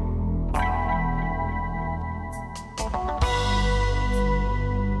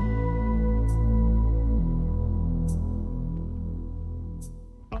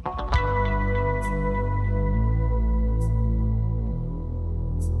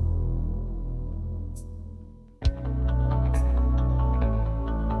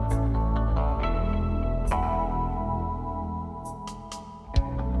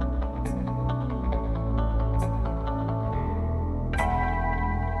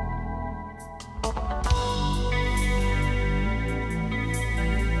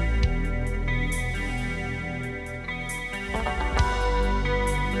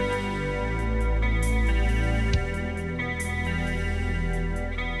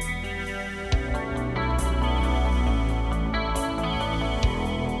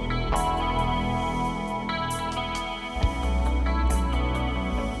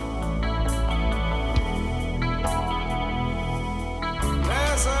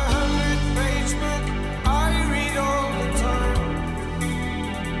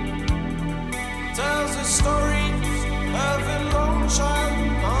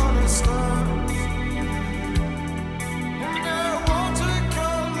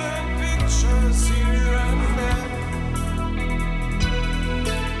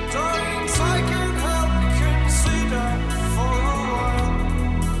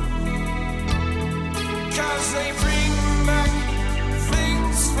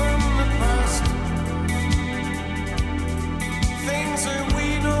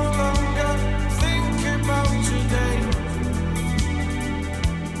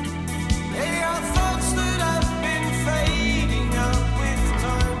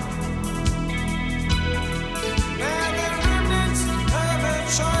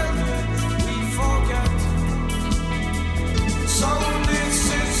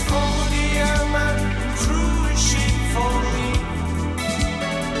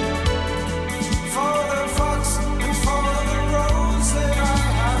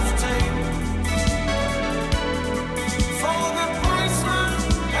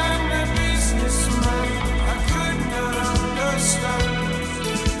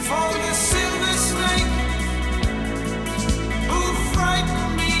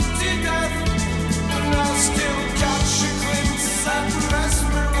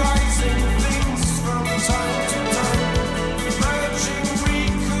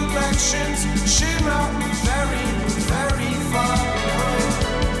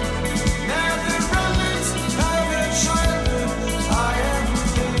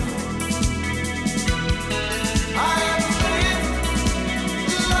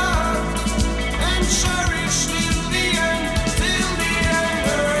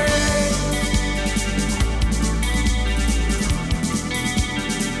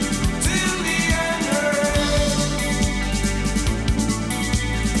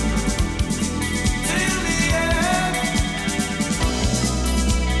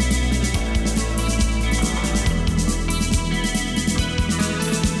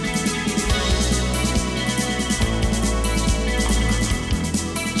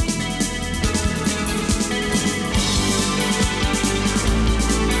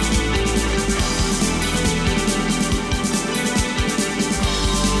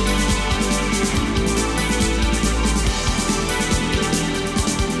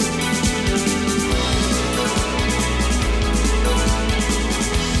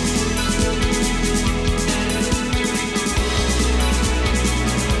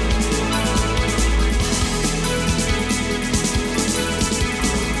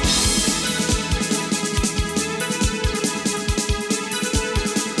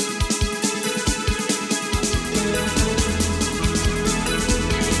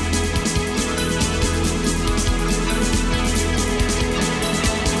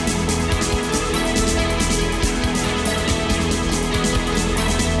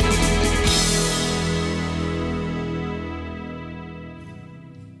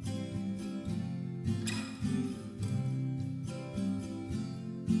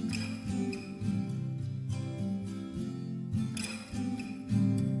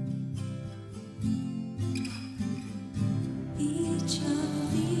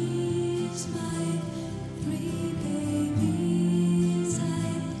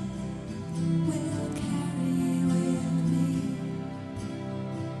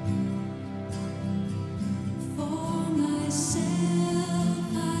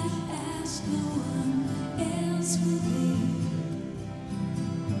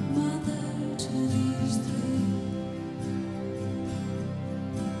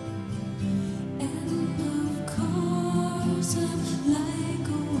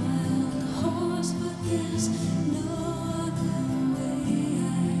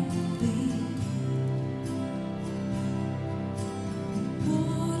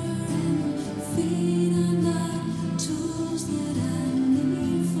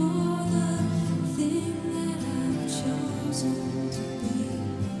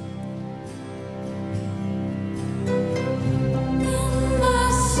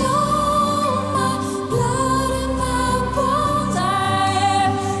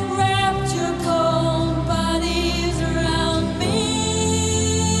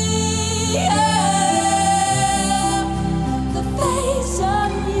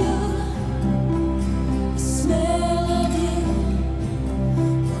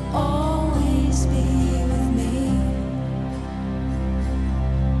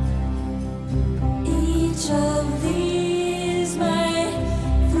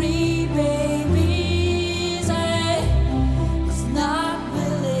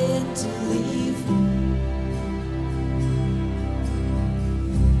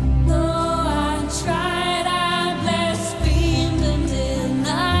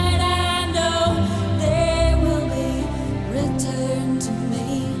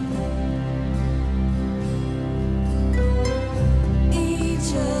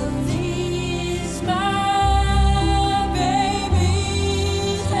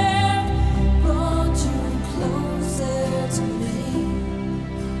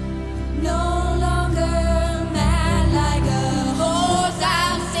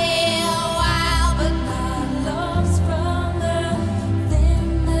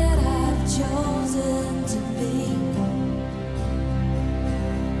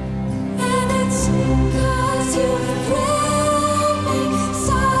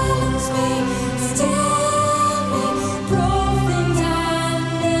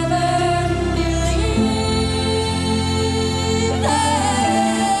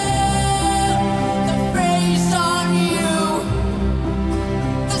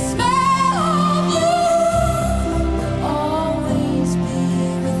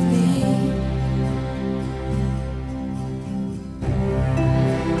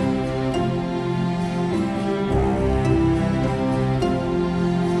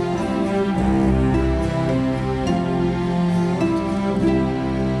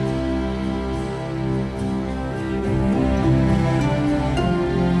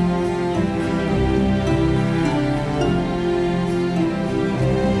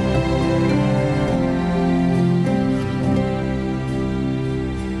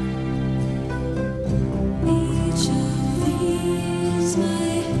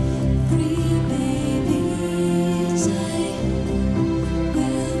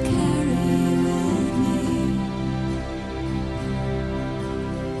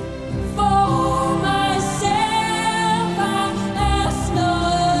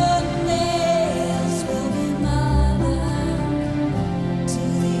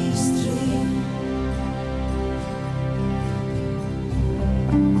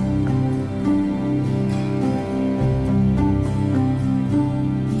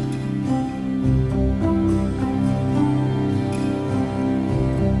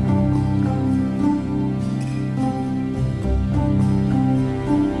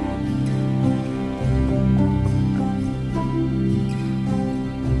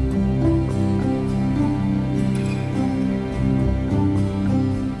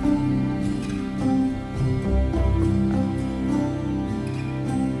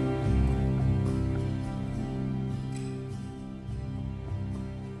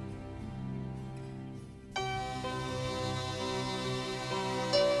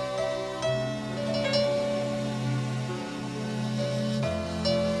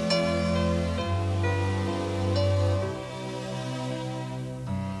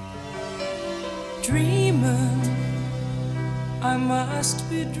 Dreaming, I must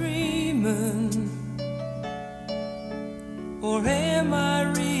be dreaming. Or am I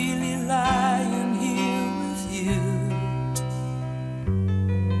really lying here with you?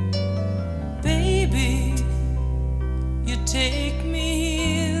 Baby, you take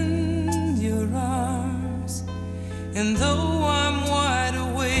me in your arms, and though I'm wide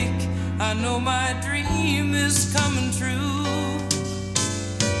awake, I know my dream is coming true.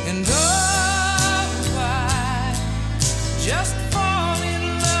 And oh, I just fall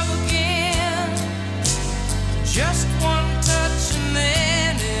in love again. Just one touch and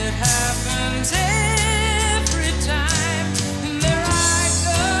then it happens every time. And there I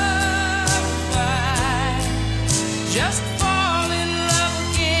go, I just fall in love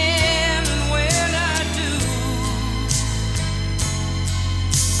again. And when I do,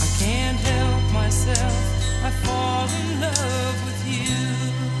 I can't help myself, I fall in love with you.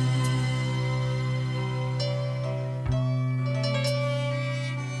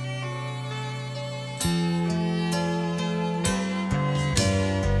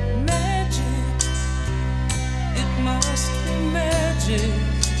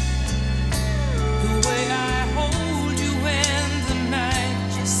 The way I hold you when the night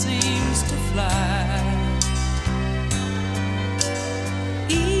just seems to fly.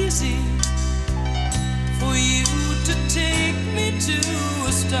 Easy for you to take me to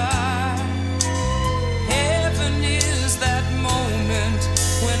a star. Heaven is that moment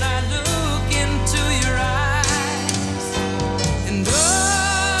when I look into your eyes. And oh,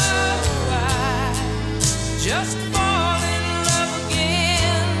 I just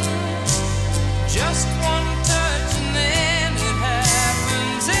just one touch and then it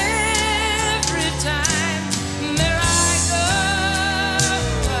happens every time. And there I go,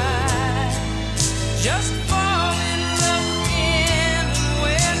 I just fall in love again. And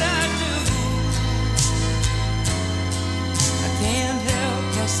when I do, I can't help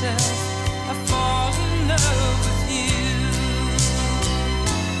myself, I fall in love with you.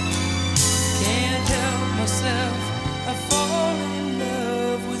 Can't help myself, I fall in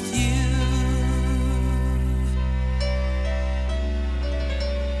love with you.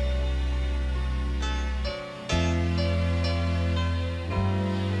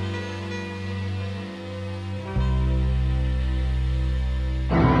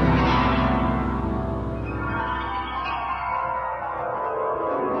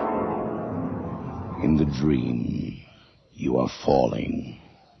 In the dream, you are falling,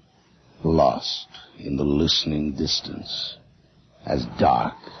 lost in the listening distance, as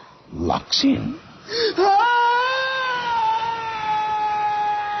dark locks in.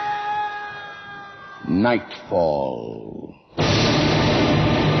 Nightfall.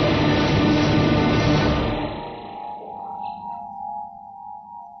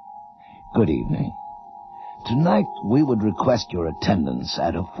 Good evening. Tonight we would request your attendance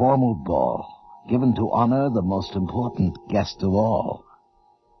at a formal ball given to honor the most important guest of all.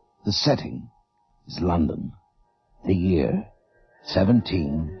 The setting is London, the year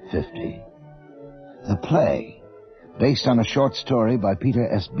 1750. The play, based on a short story by Peter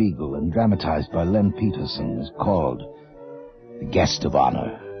S. Beagle and dramatized by Len Peterson, is called The Guest of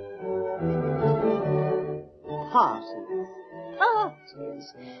Honor.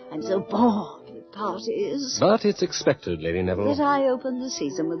 Parties. I'm so bored with parties. But it's expected, Lady Neville. That I open the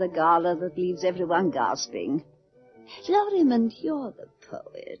season with a gala that leaves everyone gasping. Lorrimond, you're the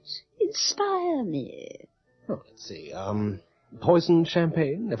poet. Inspire me. Oh, let's see. Poisoned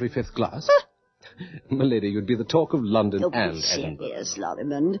champagne every fifth glass. My lady, you'd be the talk of London Don't and be Edinburgh. serious,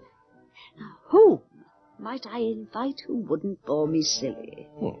 Lorrimond. Now, whom might I invite who wouldn't bore me silly?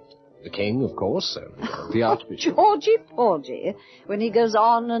 The king, of course, the Archbishop. Georgie Porgy, when he goes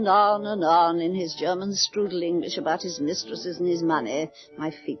on and on and on in his German strudel English about his mistresses and his money, my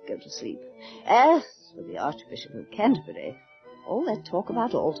feet go to sleep. As for the Archbishop of Canterbury, all that talk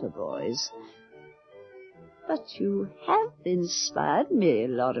about altar boys. But you have inspired me,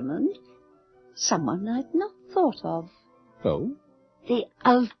 Lorrimond. Someone I'd not thought of. Oh? The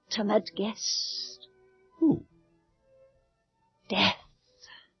ultimate guest. Who? Death.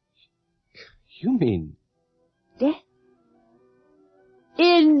 You mean... Death.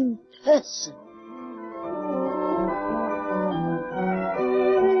 In person.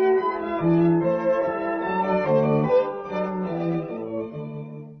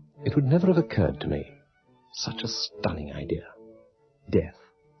 It would never have occurred to me. Such a stunning idea. Death,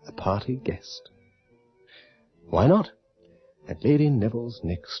 a party guest. Why not? At Lady Neville's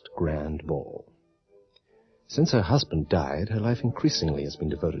next grand ball. Since her husband died, her life increasingly has been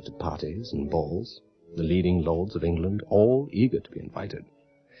devoted to parties and balls, the leading lords of England all eager to be invited.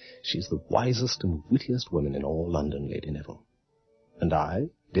 She's the wisest and wittiest woman in all London, Lady Neville. And I,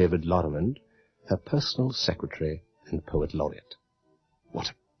 David Lorrimond, her personal secretary and poet laureate. What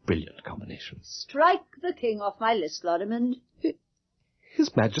a brilliant combination. Strike the king off my list, Lorrimond.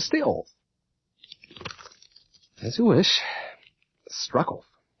 His Majesty off. As you wish. Struck off.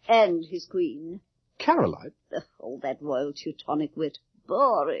 And his queen. Caroline? Oh, that royal Teutonic wit.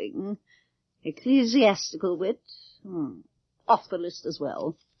 Boring. Ecclesiastical wit. Off the list as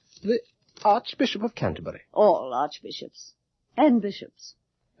well. The Archbishop of Canterbury. All archbishops. And bishops.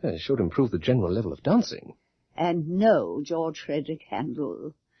 It should improve the general level of dancing. And no George Frederick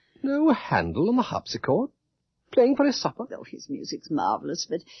Handel. No Handel on the harpsichord? Playing for his supper? Oh, his music's marvellous,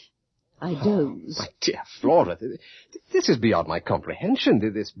 but I doze. My dear Flora, this is beyond my comprehension,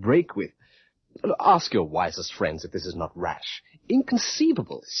 this break with... Ask your wisest friends if this is not rash.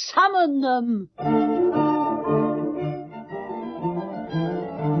 Inconceivable. Summon them!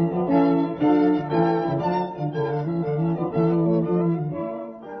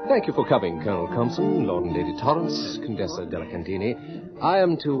 Thank you for coming, Colonel Compson, Lord and Lady Torrance, Condessa della Cantini. I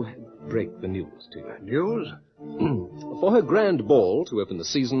am to break the news to you. News? For her grand ball to open the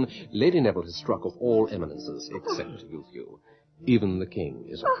season, Lady Neville has struck off all eminences except you. Even the king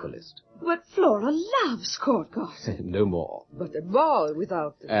is off the list. But Flora loves court gossip. No more. But a ball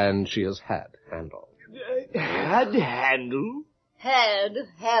without... And she has had Handel. Had Handel? Had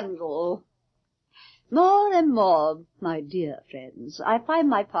Handel. More and more, my dear friends, I find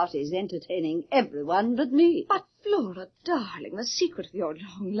my parties entertaining everyone but me. But Flora, darling, the secret of your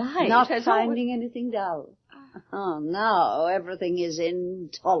long life... Not finding anything dull. Oh, now everything is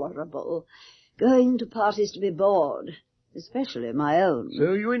intolerable. Going to parties to be bored, especially my own.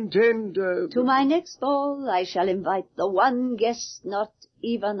 So you intend... To my next ball I shall invite the one guest not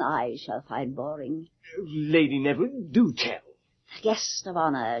even I shall find boring. Lady Neville, do tell. The guest of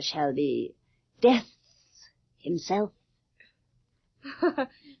honour shall be Death himself.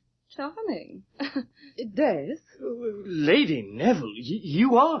 Charming. Death? Lady Neville,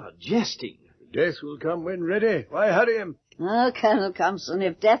 you are jesting. Death will come when ready. Why hurry him? Oh, Colonel Compson,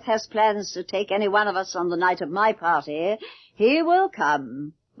 if Death has plans to take any one of us on the night of my party, he will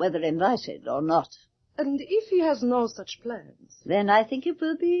come, whether invited or not. And if he has no such plans? Then I think it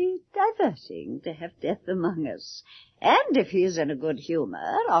will be diverting to have Death among us. And if he is in a good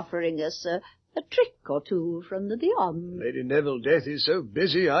humour, offering us a trick or two from the beyond. Lady Neville, Death is so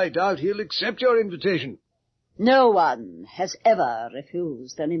busy, I doubt he'll accept your invitation. No one has ever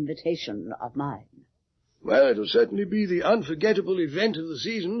refused an invitation of mine. Well, it'll certainly be the unforgettable event of the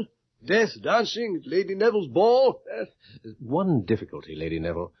season. Death dancing at Lady Neville's ball. One difficulty, Lady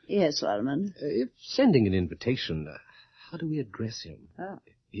Neville. Yes, Lorrimond. If sending an invitation, how do we address him? Ah.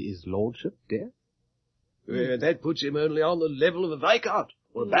 Is Lordship Death? That puts him only on the level of a Viscount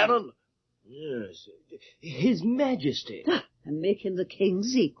or a Baron. Yes, His Majesty. And make him the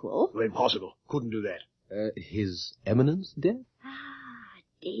king's equal? Well, impossible. Couldn't do that. His Eminence Death?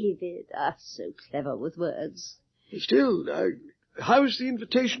 David, so clever with words. Still, how's the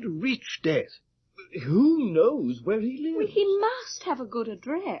invitation to reach Death? Who knows where he lives? Well, he must have a good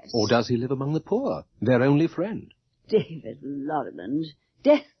address. Or does he live among the poor, their only friend? David Lorrimond,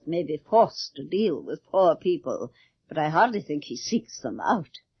 Death may be forced to deal with poor people, but I hardly think he seeks them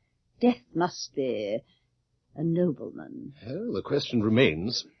out. Death must be a nobleman. Well, the question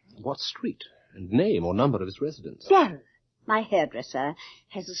remains, what street and name or number of his residence? Darrell, my hairdresser,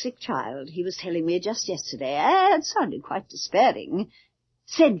 has a sick child. He was telling me just yesterday. It sounded quite despairing.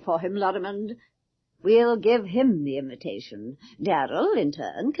 Send for him, Lorrimond. We'll give him the invitation. Darrell, in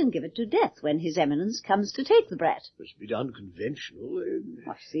turn, can give it to Death when His Eminence comes to take the brat. Must be done conventional.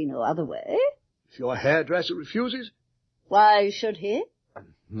 I see no other way. If your hairdresser refuses? Why should he?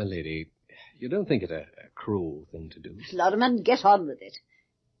 My lady, you don't think it a cruel thing to do? Lorrimond, get on with it.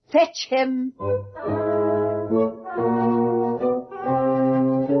 Fetch him.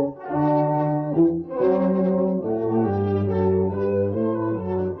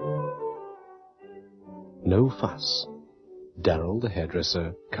 No fuss. Darrell, the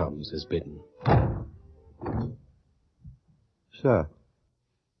hairdresser, comes as bidden. Sir,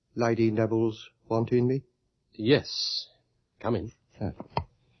 Lady Neville's wanting me? Yes. Come in.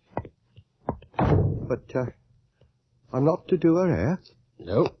 But, I'm not to do her hair?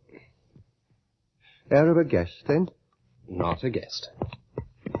 No. Hair of a guest, then? Not a guest.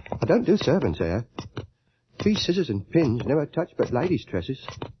 I don't do servants' hair. These scissors and pins never touch but ladies' tresses.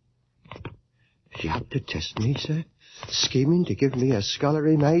 She out to test me, sir? Scheming to give me a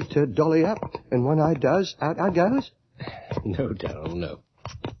scullery maid to dolly up, and when I does, out I goes? No, Darrell, no.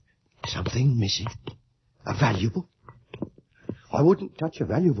 Something missing? A valuable? I wouldn't touch a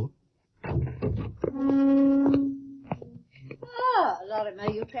valuable. Ah, Lorimer,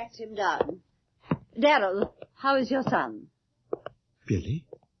 you tracked him down. Darrell, how is your son? Billy?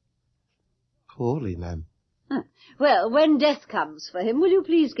 Poorly, ma'am. Huh. Well, when death comes for him, will you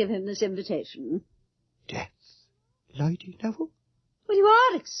please give him this invitation? Death? Lady Neville? Well, you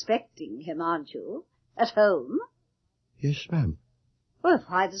are expecting him, aren't you? At home? Yes, ma'am. Well,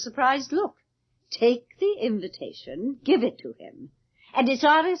 why the surprised look? Take the invitation, give it to him. And it's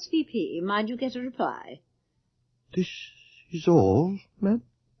RSVP, mind you get a reply. This is all, ma'am?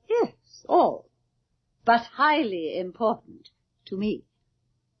 Yes, all. But highly important to me.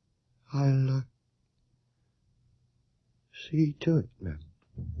 I'll, see to it, ma'am.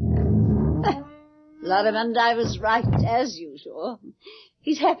 Lorimer, I was right, as usual.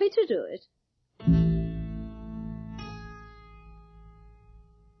 He's happy to do it.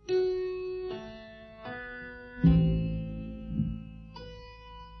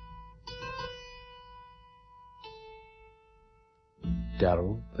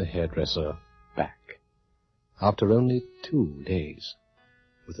 Darrell, the hairdresser, back. After only 2 days,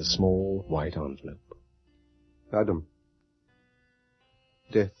 with a small white envelope. Madam,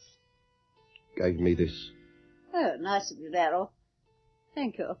 Death gave me this. Oh, nice of you, Darrell.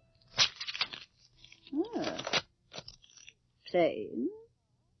 Thank you. Ah. Plain,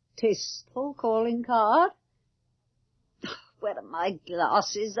 tasteful calling card. Where are my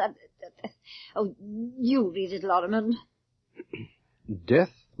glasses? Oh, you read it, Lorimer.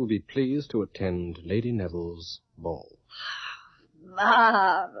 Death will be pleased to attend Lady Neville's ball.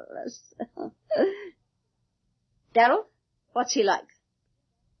 Marvellous. Darrell, what's he like?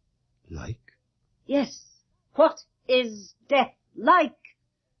 Like? Yes. What is Death like?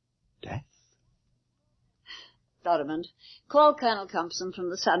 Death? Dorimond, call Colonel Compson from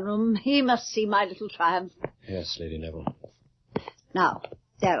the sunroom. He must see my little triumph. Yes, Lady Neville. Now,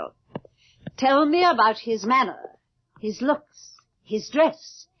 Darrell, tell me about his manner, his looks, his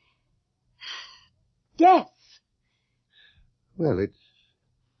dress. Death. Well,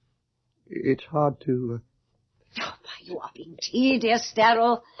 it's hard to... Oh, you are being tedious,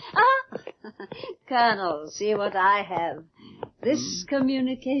 Darrell. Ah, Colonel, see what I have. This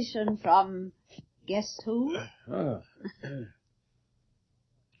communication from... guess who?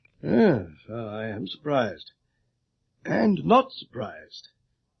 Yes, I am surprised. And not surprised.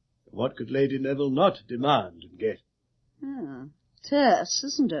 What could Lady Neville not demand and get? Terse,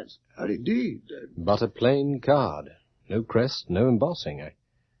 isn't it? Indeed. But a plain card. No crest, no embossing. I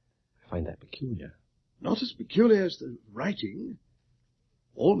find that peculiar. Not as peculiar as the writing.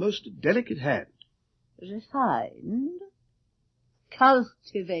 Almost a delicate hand. Refined?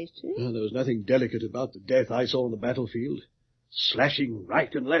 Cultivated? There was nothing delicate about the Death I saw on the battlefield. Slashing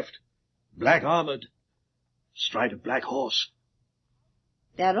right and left. Black-armored. Stride a black horse.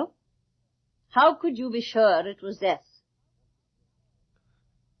 Darrell, how could you be sure it was Death?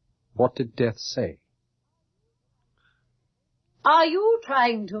 What did Death say? Are you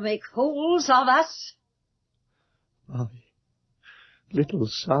trying to make fools of us? My little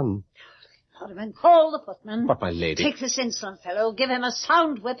son. Lorimer, call the footman. But, my lady... Take this insolent fellow, give him a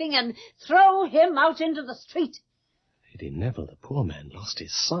sound whipping, and throw him out into the street. Lady Neville, the poor man lost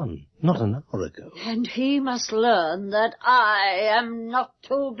his son not an hour ago. And he must learn that I am not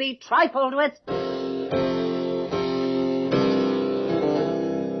to be trifled with.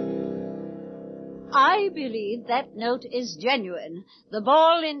 I believe that note is genuine. The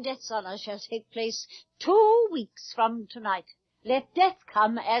ball in Death's honor shall take place 2 weeks from tonight. Let Death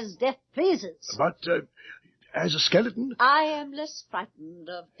come as Death pleases. But, as a skeleton? I am less frightened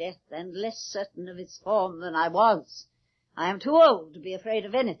of Death and less certain of its form than I was. I am too old to be afraid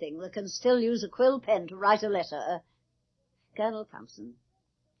of anything that can still use a quill pen to write a letter. Colonel Compson,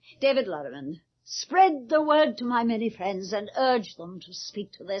 David Lorimer, spread the word to my many friends and urge them to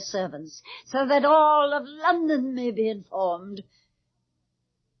speak to their servants so that all of London may be informed.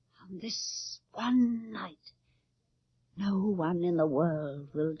 On this one night, no one in the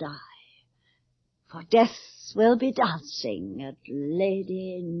world will die, for Death will be dancing at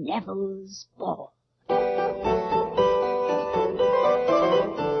Lady Neville's ball.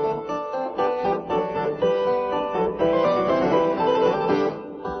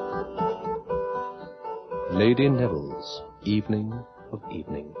 Lady Neville's Evening of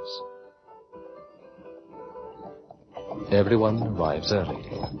Evenings. Everyone arrives early.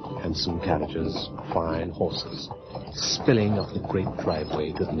 Handsome carriages, fine horses, spilling up the great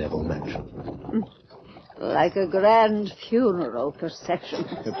driveway to the Neville mansion. Like a grand funeral procession.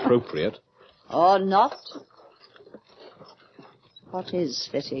 Appropriate. Or not. What is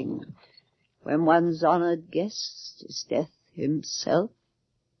fitting when one's honoured guest is Death himself.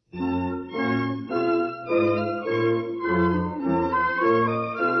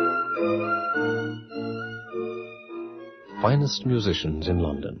 Finest musicians in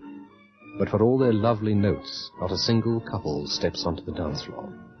London. But for all their lovely notes, not a single couple steps onto the dance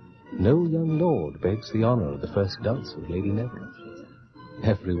floor. No young lord begs the honour of the first dance with Lady Neville.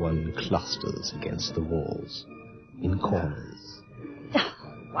 Everyone clusters against the walls, in corners.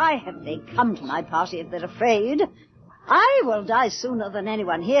 Why have they come to my party if they're afraid? I will die sooner than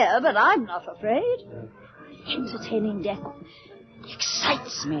anyone here, but I'm not afraid. Entertaining death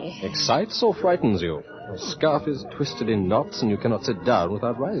excites me. Excites or frightens you? Your scarf is twisted in knots and you cannot sit down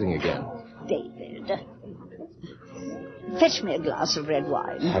without rising again. David, fetch me a glass of red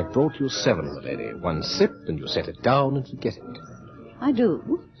wine. I brought you 7, my lady. 1 sip and you set it down and forget it. I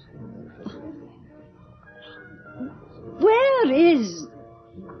do. Where is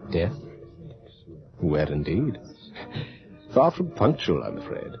Death? Where indeed? Far from punctual, I'm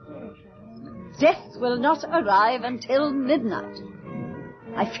afraid. Death will not arrive until midnight.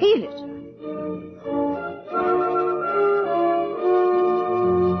 I feel it.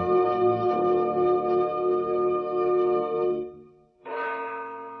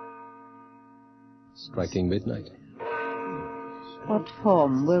 Striking midnight. What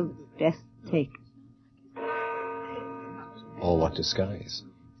form will death take? Or what disguise?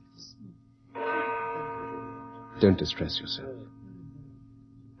 Don't distress yourself.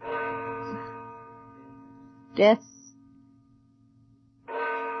 Death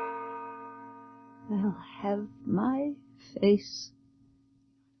will have my face.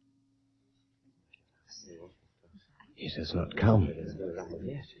 It has not come.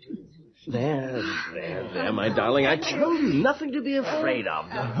 There, my darling. I told you nothing to be afraid of.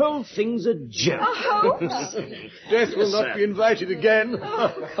 The whole thing's a joke. Death will not be invited again.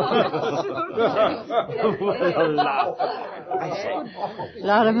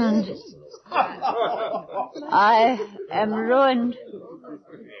 Lorimer, I am ruined.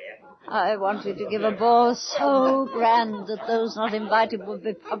 I wanted to give a ball so grand that those not invited would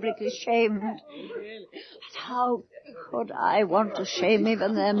be publicly shamed. But how could I want to shame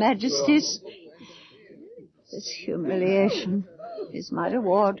even their majesties? This humiliation is my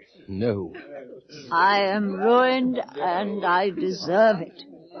reward. No. I am ruined and I deserve it.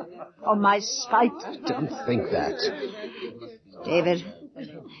 For my spite. Don't think that. David,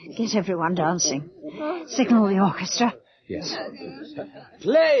 get everyone dancing. Signal the orchestra. Yes.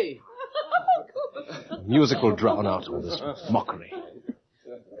 Play! Music will drown out all this mockery.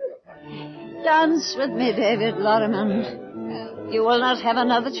 Dance with me, David Lorimer. You will not have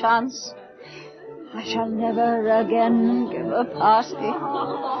another chance. I shall never again give a party.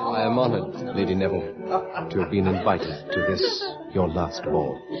 I am honoured, Lady Neville, to have been invited to this, your last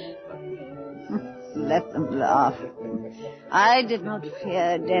ball. Let them laugh. I did not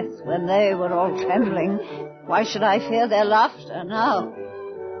fear death when they were all trembling. Why should I fear their laughter now?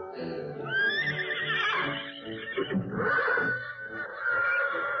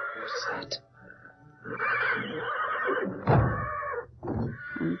 What's that?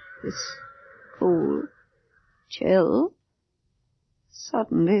 And this cool chill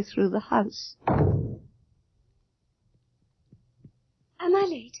suddenly through the house. Am I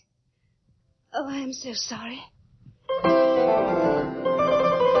late? Oh, I am so sorry.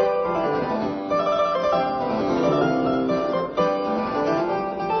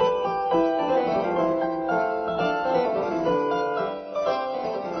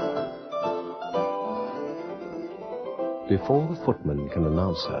 Before the footman can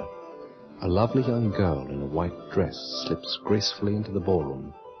announce her, a lovely young girl in a white dress slips gracefully into the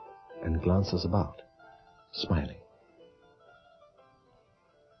ballroom and glances about, smiling.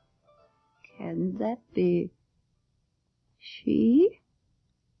 Can that be she?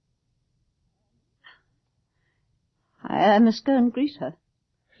 I must go and greet her.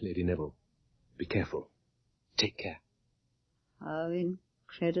 Lady Neville, be careful. Take care. How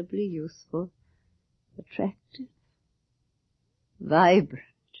incredibly youthful, attractive, vibrant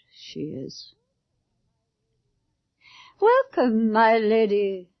she is. Welcome, my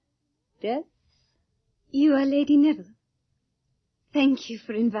Lady Death. You are Lady Neville. Thank you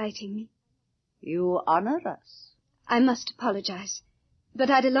for inviting me. You honor us. I must apologize,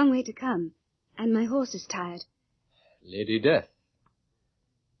 but I'd a long way to come, and my horse is tired. Lady Death,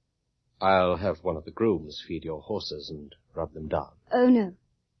 I'll have one of the grooms feed your horses and rub them down. Oh, no.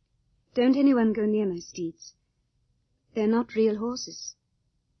 Don't anyone go near my steeds. They're not real horses,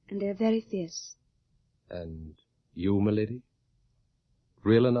 and they're very fierce. And you, my lady?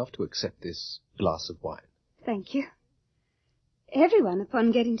 Real enough to accept this glass of wine? Thank you. Everyone,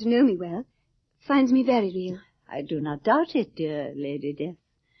 upon getting to know me well, finds me very real. I do not doubt it, dear Lady Death.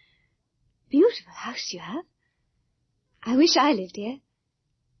 Beautiful house you have. I wish I lived here.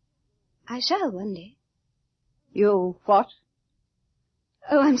 I shall one day. You what?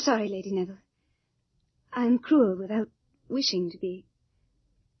 Oh, I'm sorry, Lady Neville. I'm cruel without wishing to be.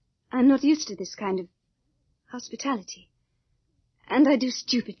 I'm not used to this kind of hospitality. And I do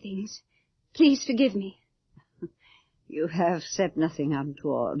stupid things. Please forgive me. You have said nothing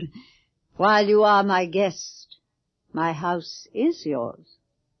untoward. While you are my guest, my house is yours.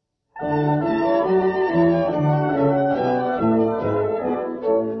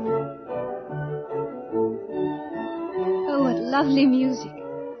 Oh, what lovely music.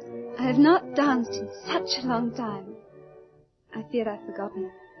 I have not danced in such a long time. I fear I've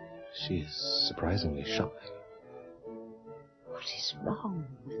forgotten. She is surprisingly shy. What is wrong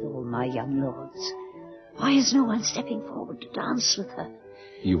with all my young lords? Why is no one stepping forward to dance with her?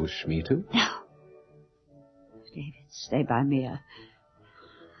 You wish me to? No. David, stay by me.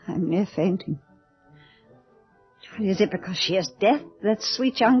 I'm near fainting. Is it because she is deaf, that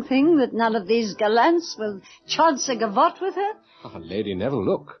sweet young thing, that none of these gallants will chance a gavotte with her? Ah, Lady Neville,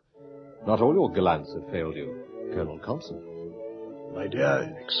 look. Not all your gallants have failed you. Colonel Compson. My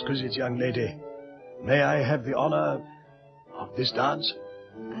dear, exquisite young lady, may I have the honor of this dance?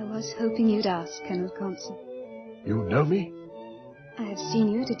 I was hoping you'd ask, Colonel Compson. You know me? I have seen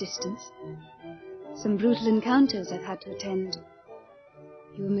you at a distance. Some brutal encounters I've had to attend.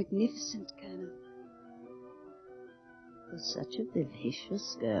 You were magnificent, Colonel. For such a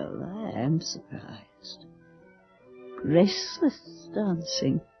vivacious girl, I am surprised. Graceless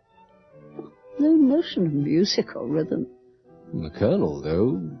dancing. No notion of music or rhythm. The Colonel,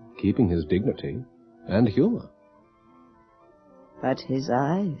 though, keeping his dignity and humour. But his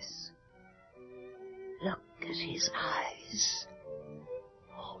eyes. Look at his eyes.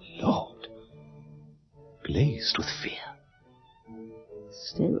 Oh, Lord. Glazed with fear.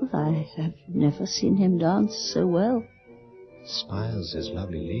 Still, I have never seen him dance so well. Inspires his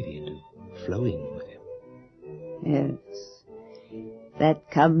lovely lady into flowing with him. Yes.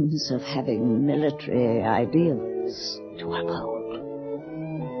 That comes of having military ideals to uphold.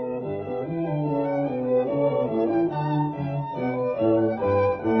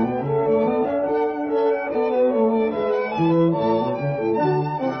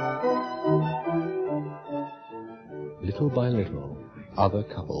 Little by little, other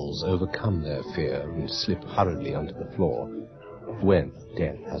couples overcome their fear and slip hurriedly onto the floor when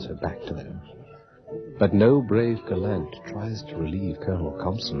death has her back to them. But no brave gallant tries to relieve Colonel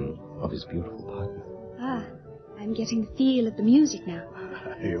Compson of his beautiful partner. Ah, I'm getting the feel of the music now.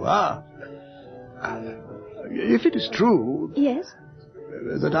 You are. If it is true... Yes?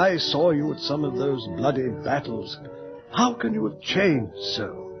 That I saw you at some of those bloody battles, how can you have changed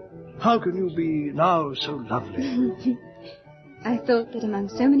so? How can you be now so lovely? I thought that among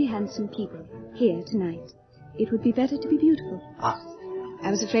so many handsome people here tonight, it would be better to be beautiful. Ah. I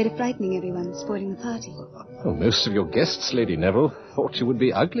was afraid of frightening everyone, spoiling the party. Well, most of your guests, Lady Neville, thought you would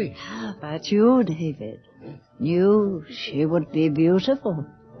be ugly. But you, David, knew she would be beautiful.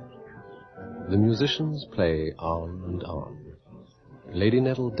 The musicians play on and on. Lady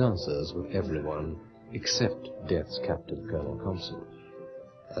Neville dances with everyone except Death's captive, Colonel Compson.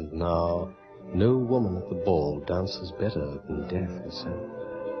 And now, no woman at the ball dances better than Death herself.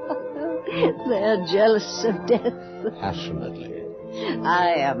 They're jealous of Death. Passionately.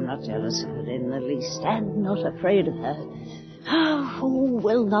 I am not jealous of her in the least, and not afraid of her. Oh, who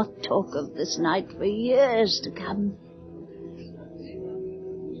will not talk of this night for years to come?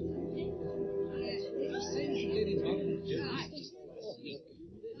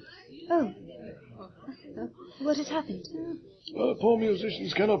 Oh. What has happened? Well, poor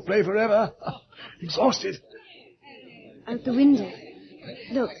musicians cannot play forever. Exhausted. Out the window.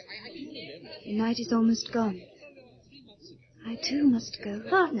 Look. The night is almost gone. I too must go.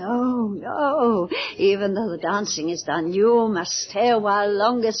 Oh, no. Even though the dancing is done, you must stay a while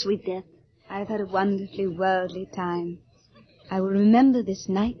longer, sweet Death. I've had a wonderfully worldly time. I will remember this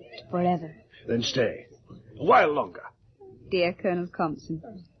night forever. Then stay. A while longer. Dear Colonel Compson,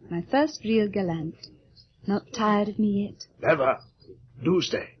 my first real gallant. Not tired of me yet? Never. Do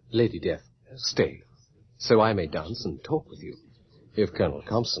stay. Lady Death, stay, so I may dance and talk with you. If Colonel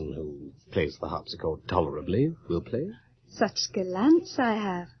Compson, who plays the harpsichord tolerably, will play. Such gallants I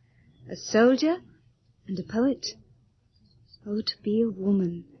have. A soldier and a poet. Oh, to be a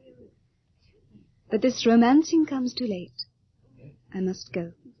woman. But this romancing comes too late. I must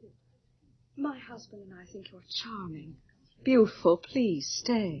go. My husband and I think you're charming. Beautiful, please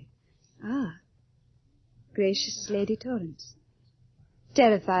stay. Ah, gracious Lady Torrance.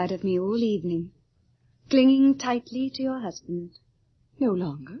 Terrified of me all evening. clinging tightly to your husband. No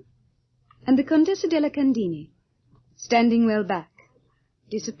longer. And the Contessa della Candini, standing well back,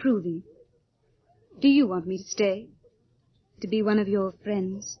 disapproving. Do you want me to stay? To be one of your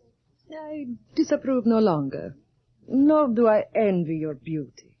friends? I disapprove no longer, nor do I envy your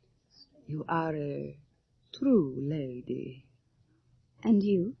beauty. You are a true lady. And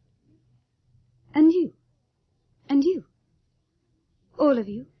you? And you? And you? All of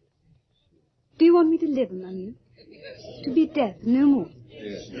you? Do you want me to live among you? To be deaf, no more?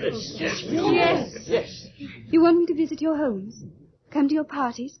 Yes. You want me to visit your homes? Come to your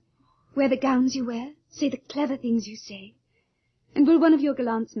parties? Wear the gowns you wear? Say the clever things you say? And will one of your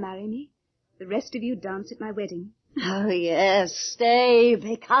gallants marry me? The rest of you dance at my wedding? Oh, yes, stay,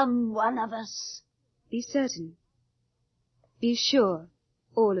 become one of us. Be certain. Be sure,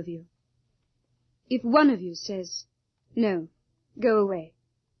 all of you. If one of you says, no, go away,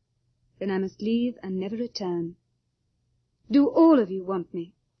 then I must leave and never return. Do all of you want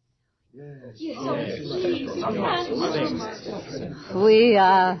me? We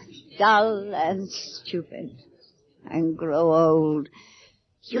are dull and stupid and grow old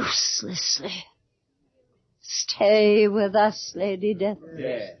uselessly. Stay with us, Lady Death.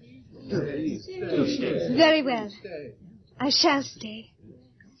 Very well. I shall stay.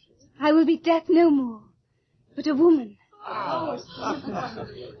 I will be deaf no more, but a woman.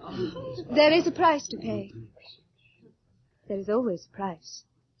 There is a price to pay. There is always a price.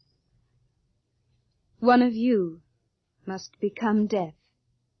 One of you must become deaf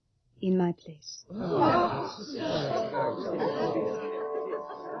in my place.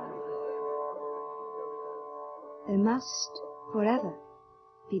 There must forever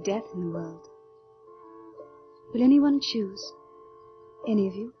be death in the world. Will anyone choose, any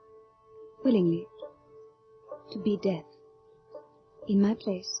of you, willingly, to be deaf in my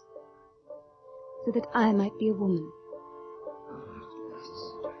place, so that I might be a woman?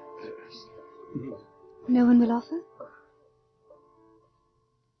 No one will offer?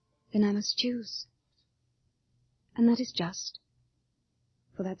 Then I must choose. And that is just,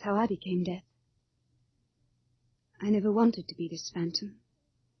 for that's how I became deaf. I never wanted to be this phantom.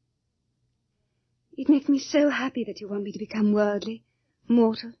 It makes me so happy that you want me to become worldly,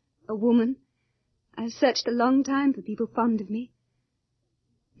 mortal, a woman. I've searched a long time for people fond of me.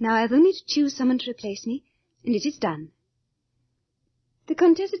 Now I have only to choose someone to replace me, and it is done. The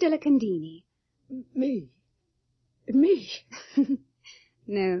Contessa della Candini. Me? Me?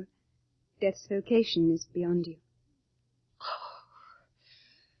 No, death's vocation is beyond you.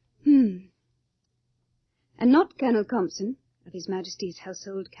 And not Colonel Compson, of His Majesty's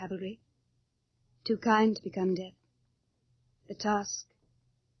Household Cavalry. Too kind to become deaf. The task,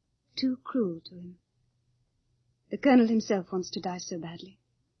 too cruel to him. The Colonel himself wants to die so badly.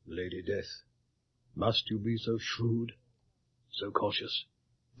 Lady Death, must you be so shrewd, so cautious?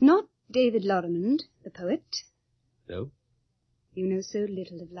 Not David Lorrimond, the poet. No? You know so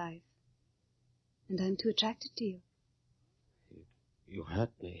little of life, and I'm too attracted to you. You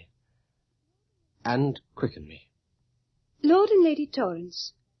hurt me. And quicken me. Lord and Lady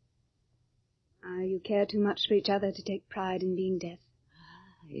Torrance. You care too much for each other to take pride in being deaf.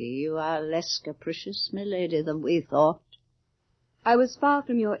 You are less capricious, my lady, than we thought. I was far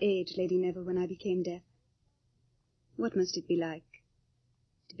from your age, Lady Neville, when I became deaf. What must it be like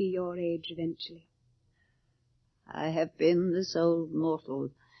to be your age eventually? I have been this old mortal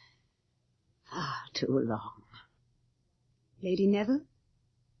far too long. Lady Neville,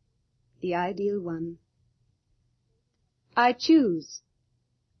 the ideal one. I choose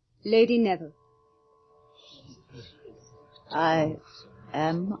Lady Neville. I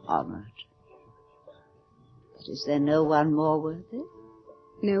am honored. But is there no one more worthy?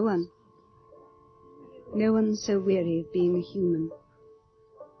 No one. No one so weary of being a human.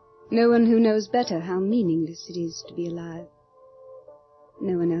 No one who knows better how meaningless it is to be alive.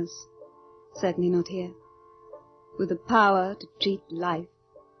 No one else, certainly not here, with the power to treat life,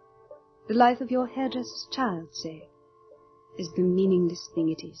 the life of your hairdresser's child, say, as the meaningless thing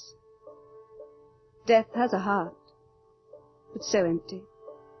it is. Death has a heart, but so empty.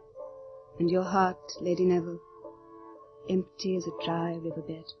 And your heart, Lady Neville, empty as a dry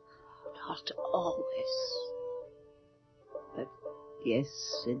riverbed. Not always. But yes,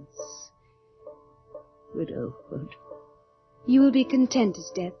 since widowhood. You will be content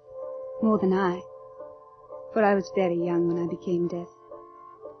as deaf, more than I, for I was very young when I became deaf.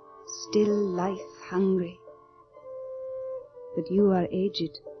 Still life-hungry. But you are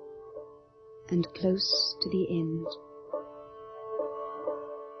aged, and close to the end.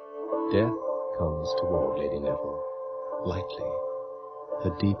 Death comes toward Lady Neville, lightly,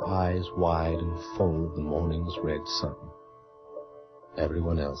 her deep eyes wide and full of the morning's red sun.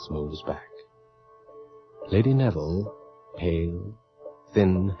 Everyone else moves back. Lady Neville, pale,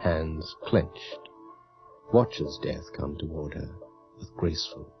 thin hands clenched, watches death come toward her with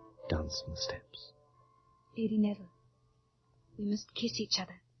graceful, dancing steps. Lady Neville, we must kiss each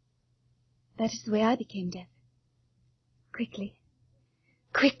other. That is the way I became death. Quickly.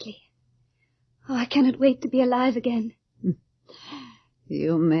 Quickly. Oh, I cannot wait to be alive again.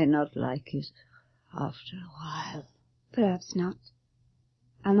 You may not like it after a while. Perhaps not.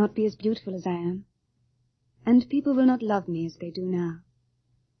 I'll not be as beautiful as I am. And people will not love me as they do now.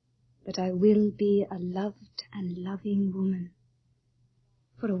 But I will be a loved and loving woman.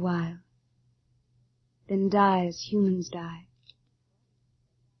 For a while. Then die as humans die.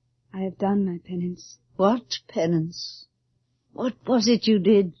 I have done my penance. What penance? What was it you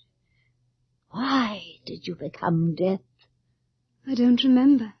did? Why did you become death? I don't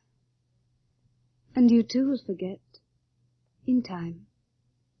remember. And you too will forget. In time.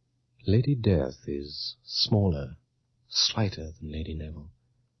 Lady Death is smaller, slighter than Lady Neville,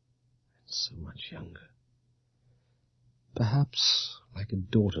 and so much younger. Perhaps like a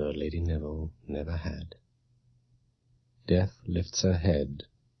daughter Lady Neville never had. Death lifts her head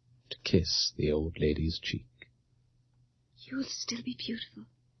to kiss the old lady's cheek. You will still be beautiful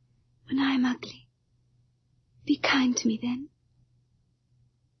when I am ugly. Be kind to me then.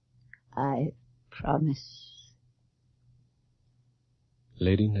 I promise.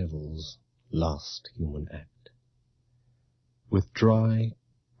 Lady Neville's last human act. With dry,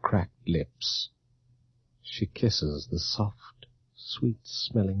 cracked lips, she kisses the soft,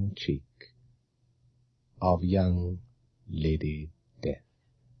 sweet-smelling cheek of young Lady Death.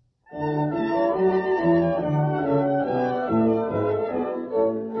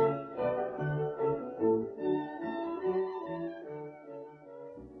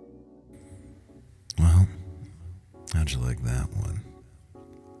 Well, how'd you like that one?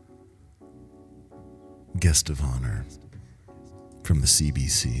 Guest of honor from the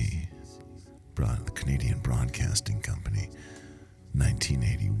CBC, the Canadian Broadcasting Company,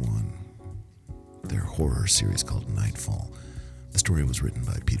 1981. Their horror series called Nightfall. The story was written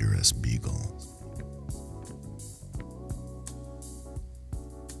by Peter S. Beagle.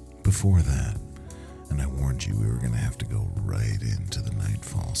 Before that, and I warned you we were going to have to go right into the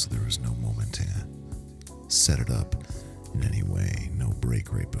Nightfall, so there was no moment to set it up in any way, no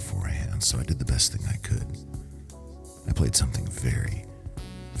break right beforehand, so I did the best thing I could. I played something very,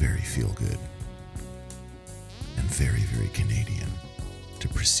 very feel-good and very, very Canadian to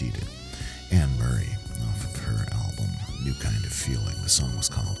precede it. Anne Murray, off of her album New Kind of Feeling, the song was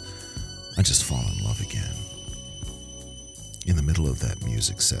called I Just Fall in Love Again. In the middle of that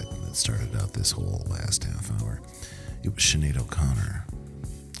music set that started out this whole last half hour, it was Sinead O'Connor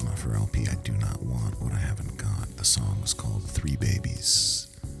off her LP I Do Not Want What I Haven't Got. The song was called Three Babies.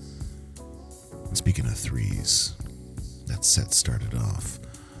 And speaking of threes, that set started off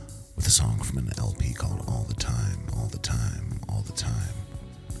with a song from an LP called All the Time, All the Time, All the Time.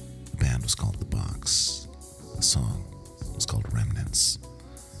 The band was called The Box. The song was called Remnants.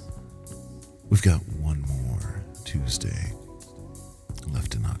 We've got one more Tuesday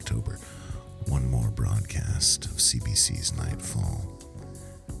left in October. One more broadcast of CBC's Nightfall.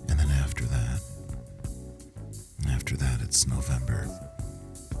 And then after that it's November.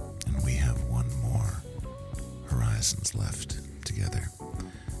 And we have one more Horizons left together.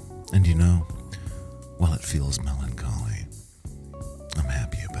 And you know, while it feels melancholy, I'm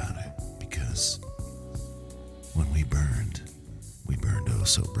happy about it, because when we burned oh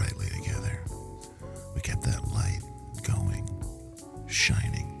so brightly together. We kept that light going,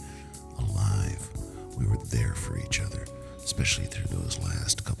 shining, alive. We were there for each other, especially through those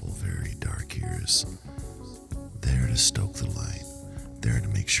last couple very dark years. There to stoke the light, there to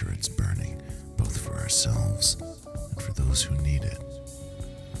make sure it's burning, both for ourselves and for those who need it.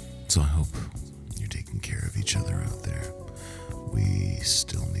 So I hope you're taking care of each other out there. We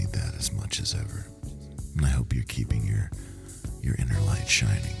still need that as much as ever. And I hope you're keeping your inner light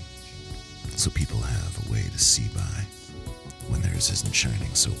shining, so people have a way to see by when theirs isn't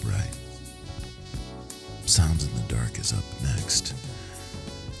shining so bright. Sounds in the Dark is up next.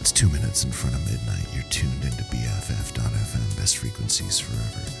 It's 2 minutes in front of midnight. You're tuned into BFF.FM, best frequencies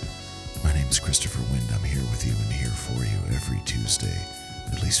forever. My name is Christopher Wind. I'm here with you and here for you every Tuesday,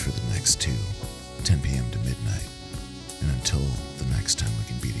 at least for the next 2, 10 p.m. to midnight. And until the next time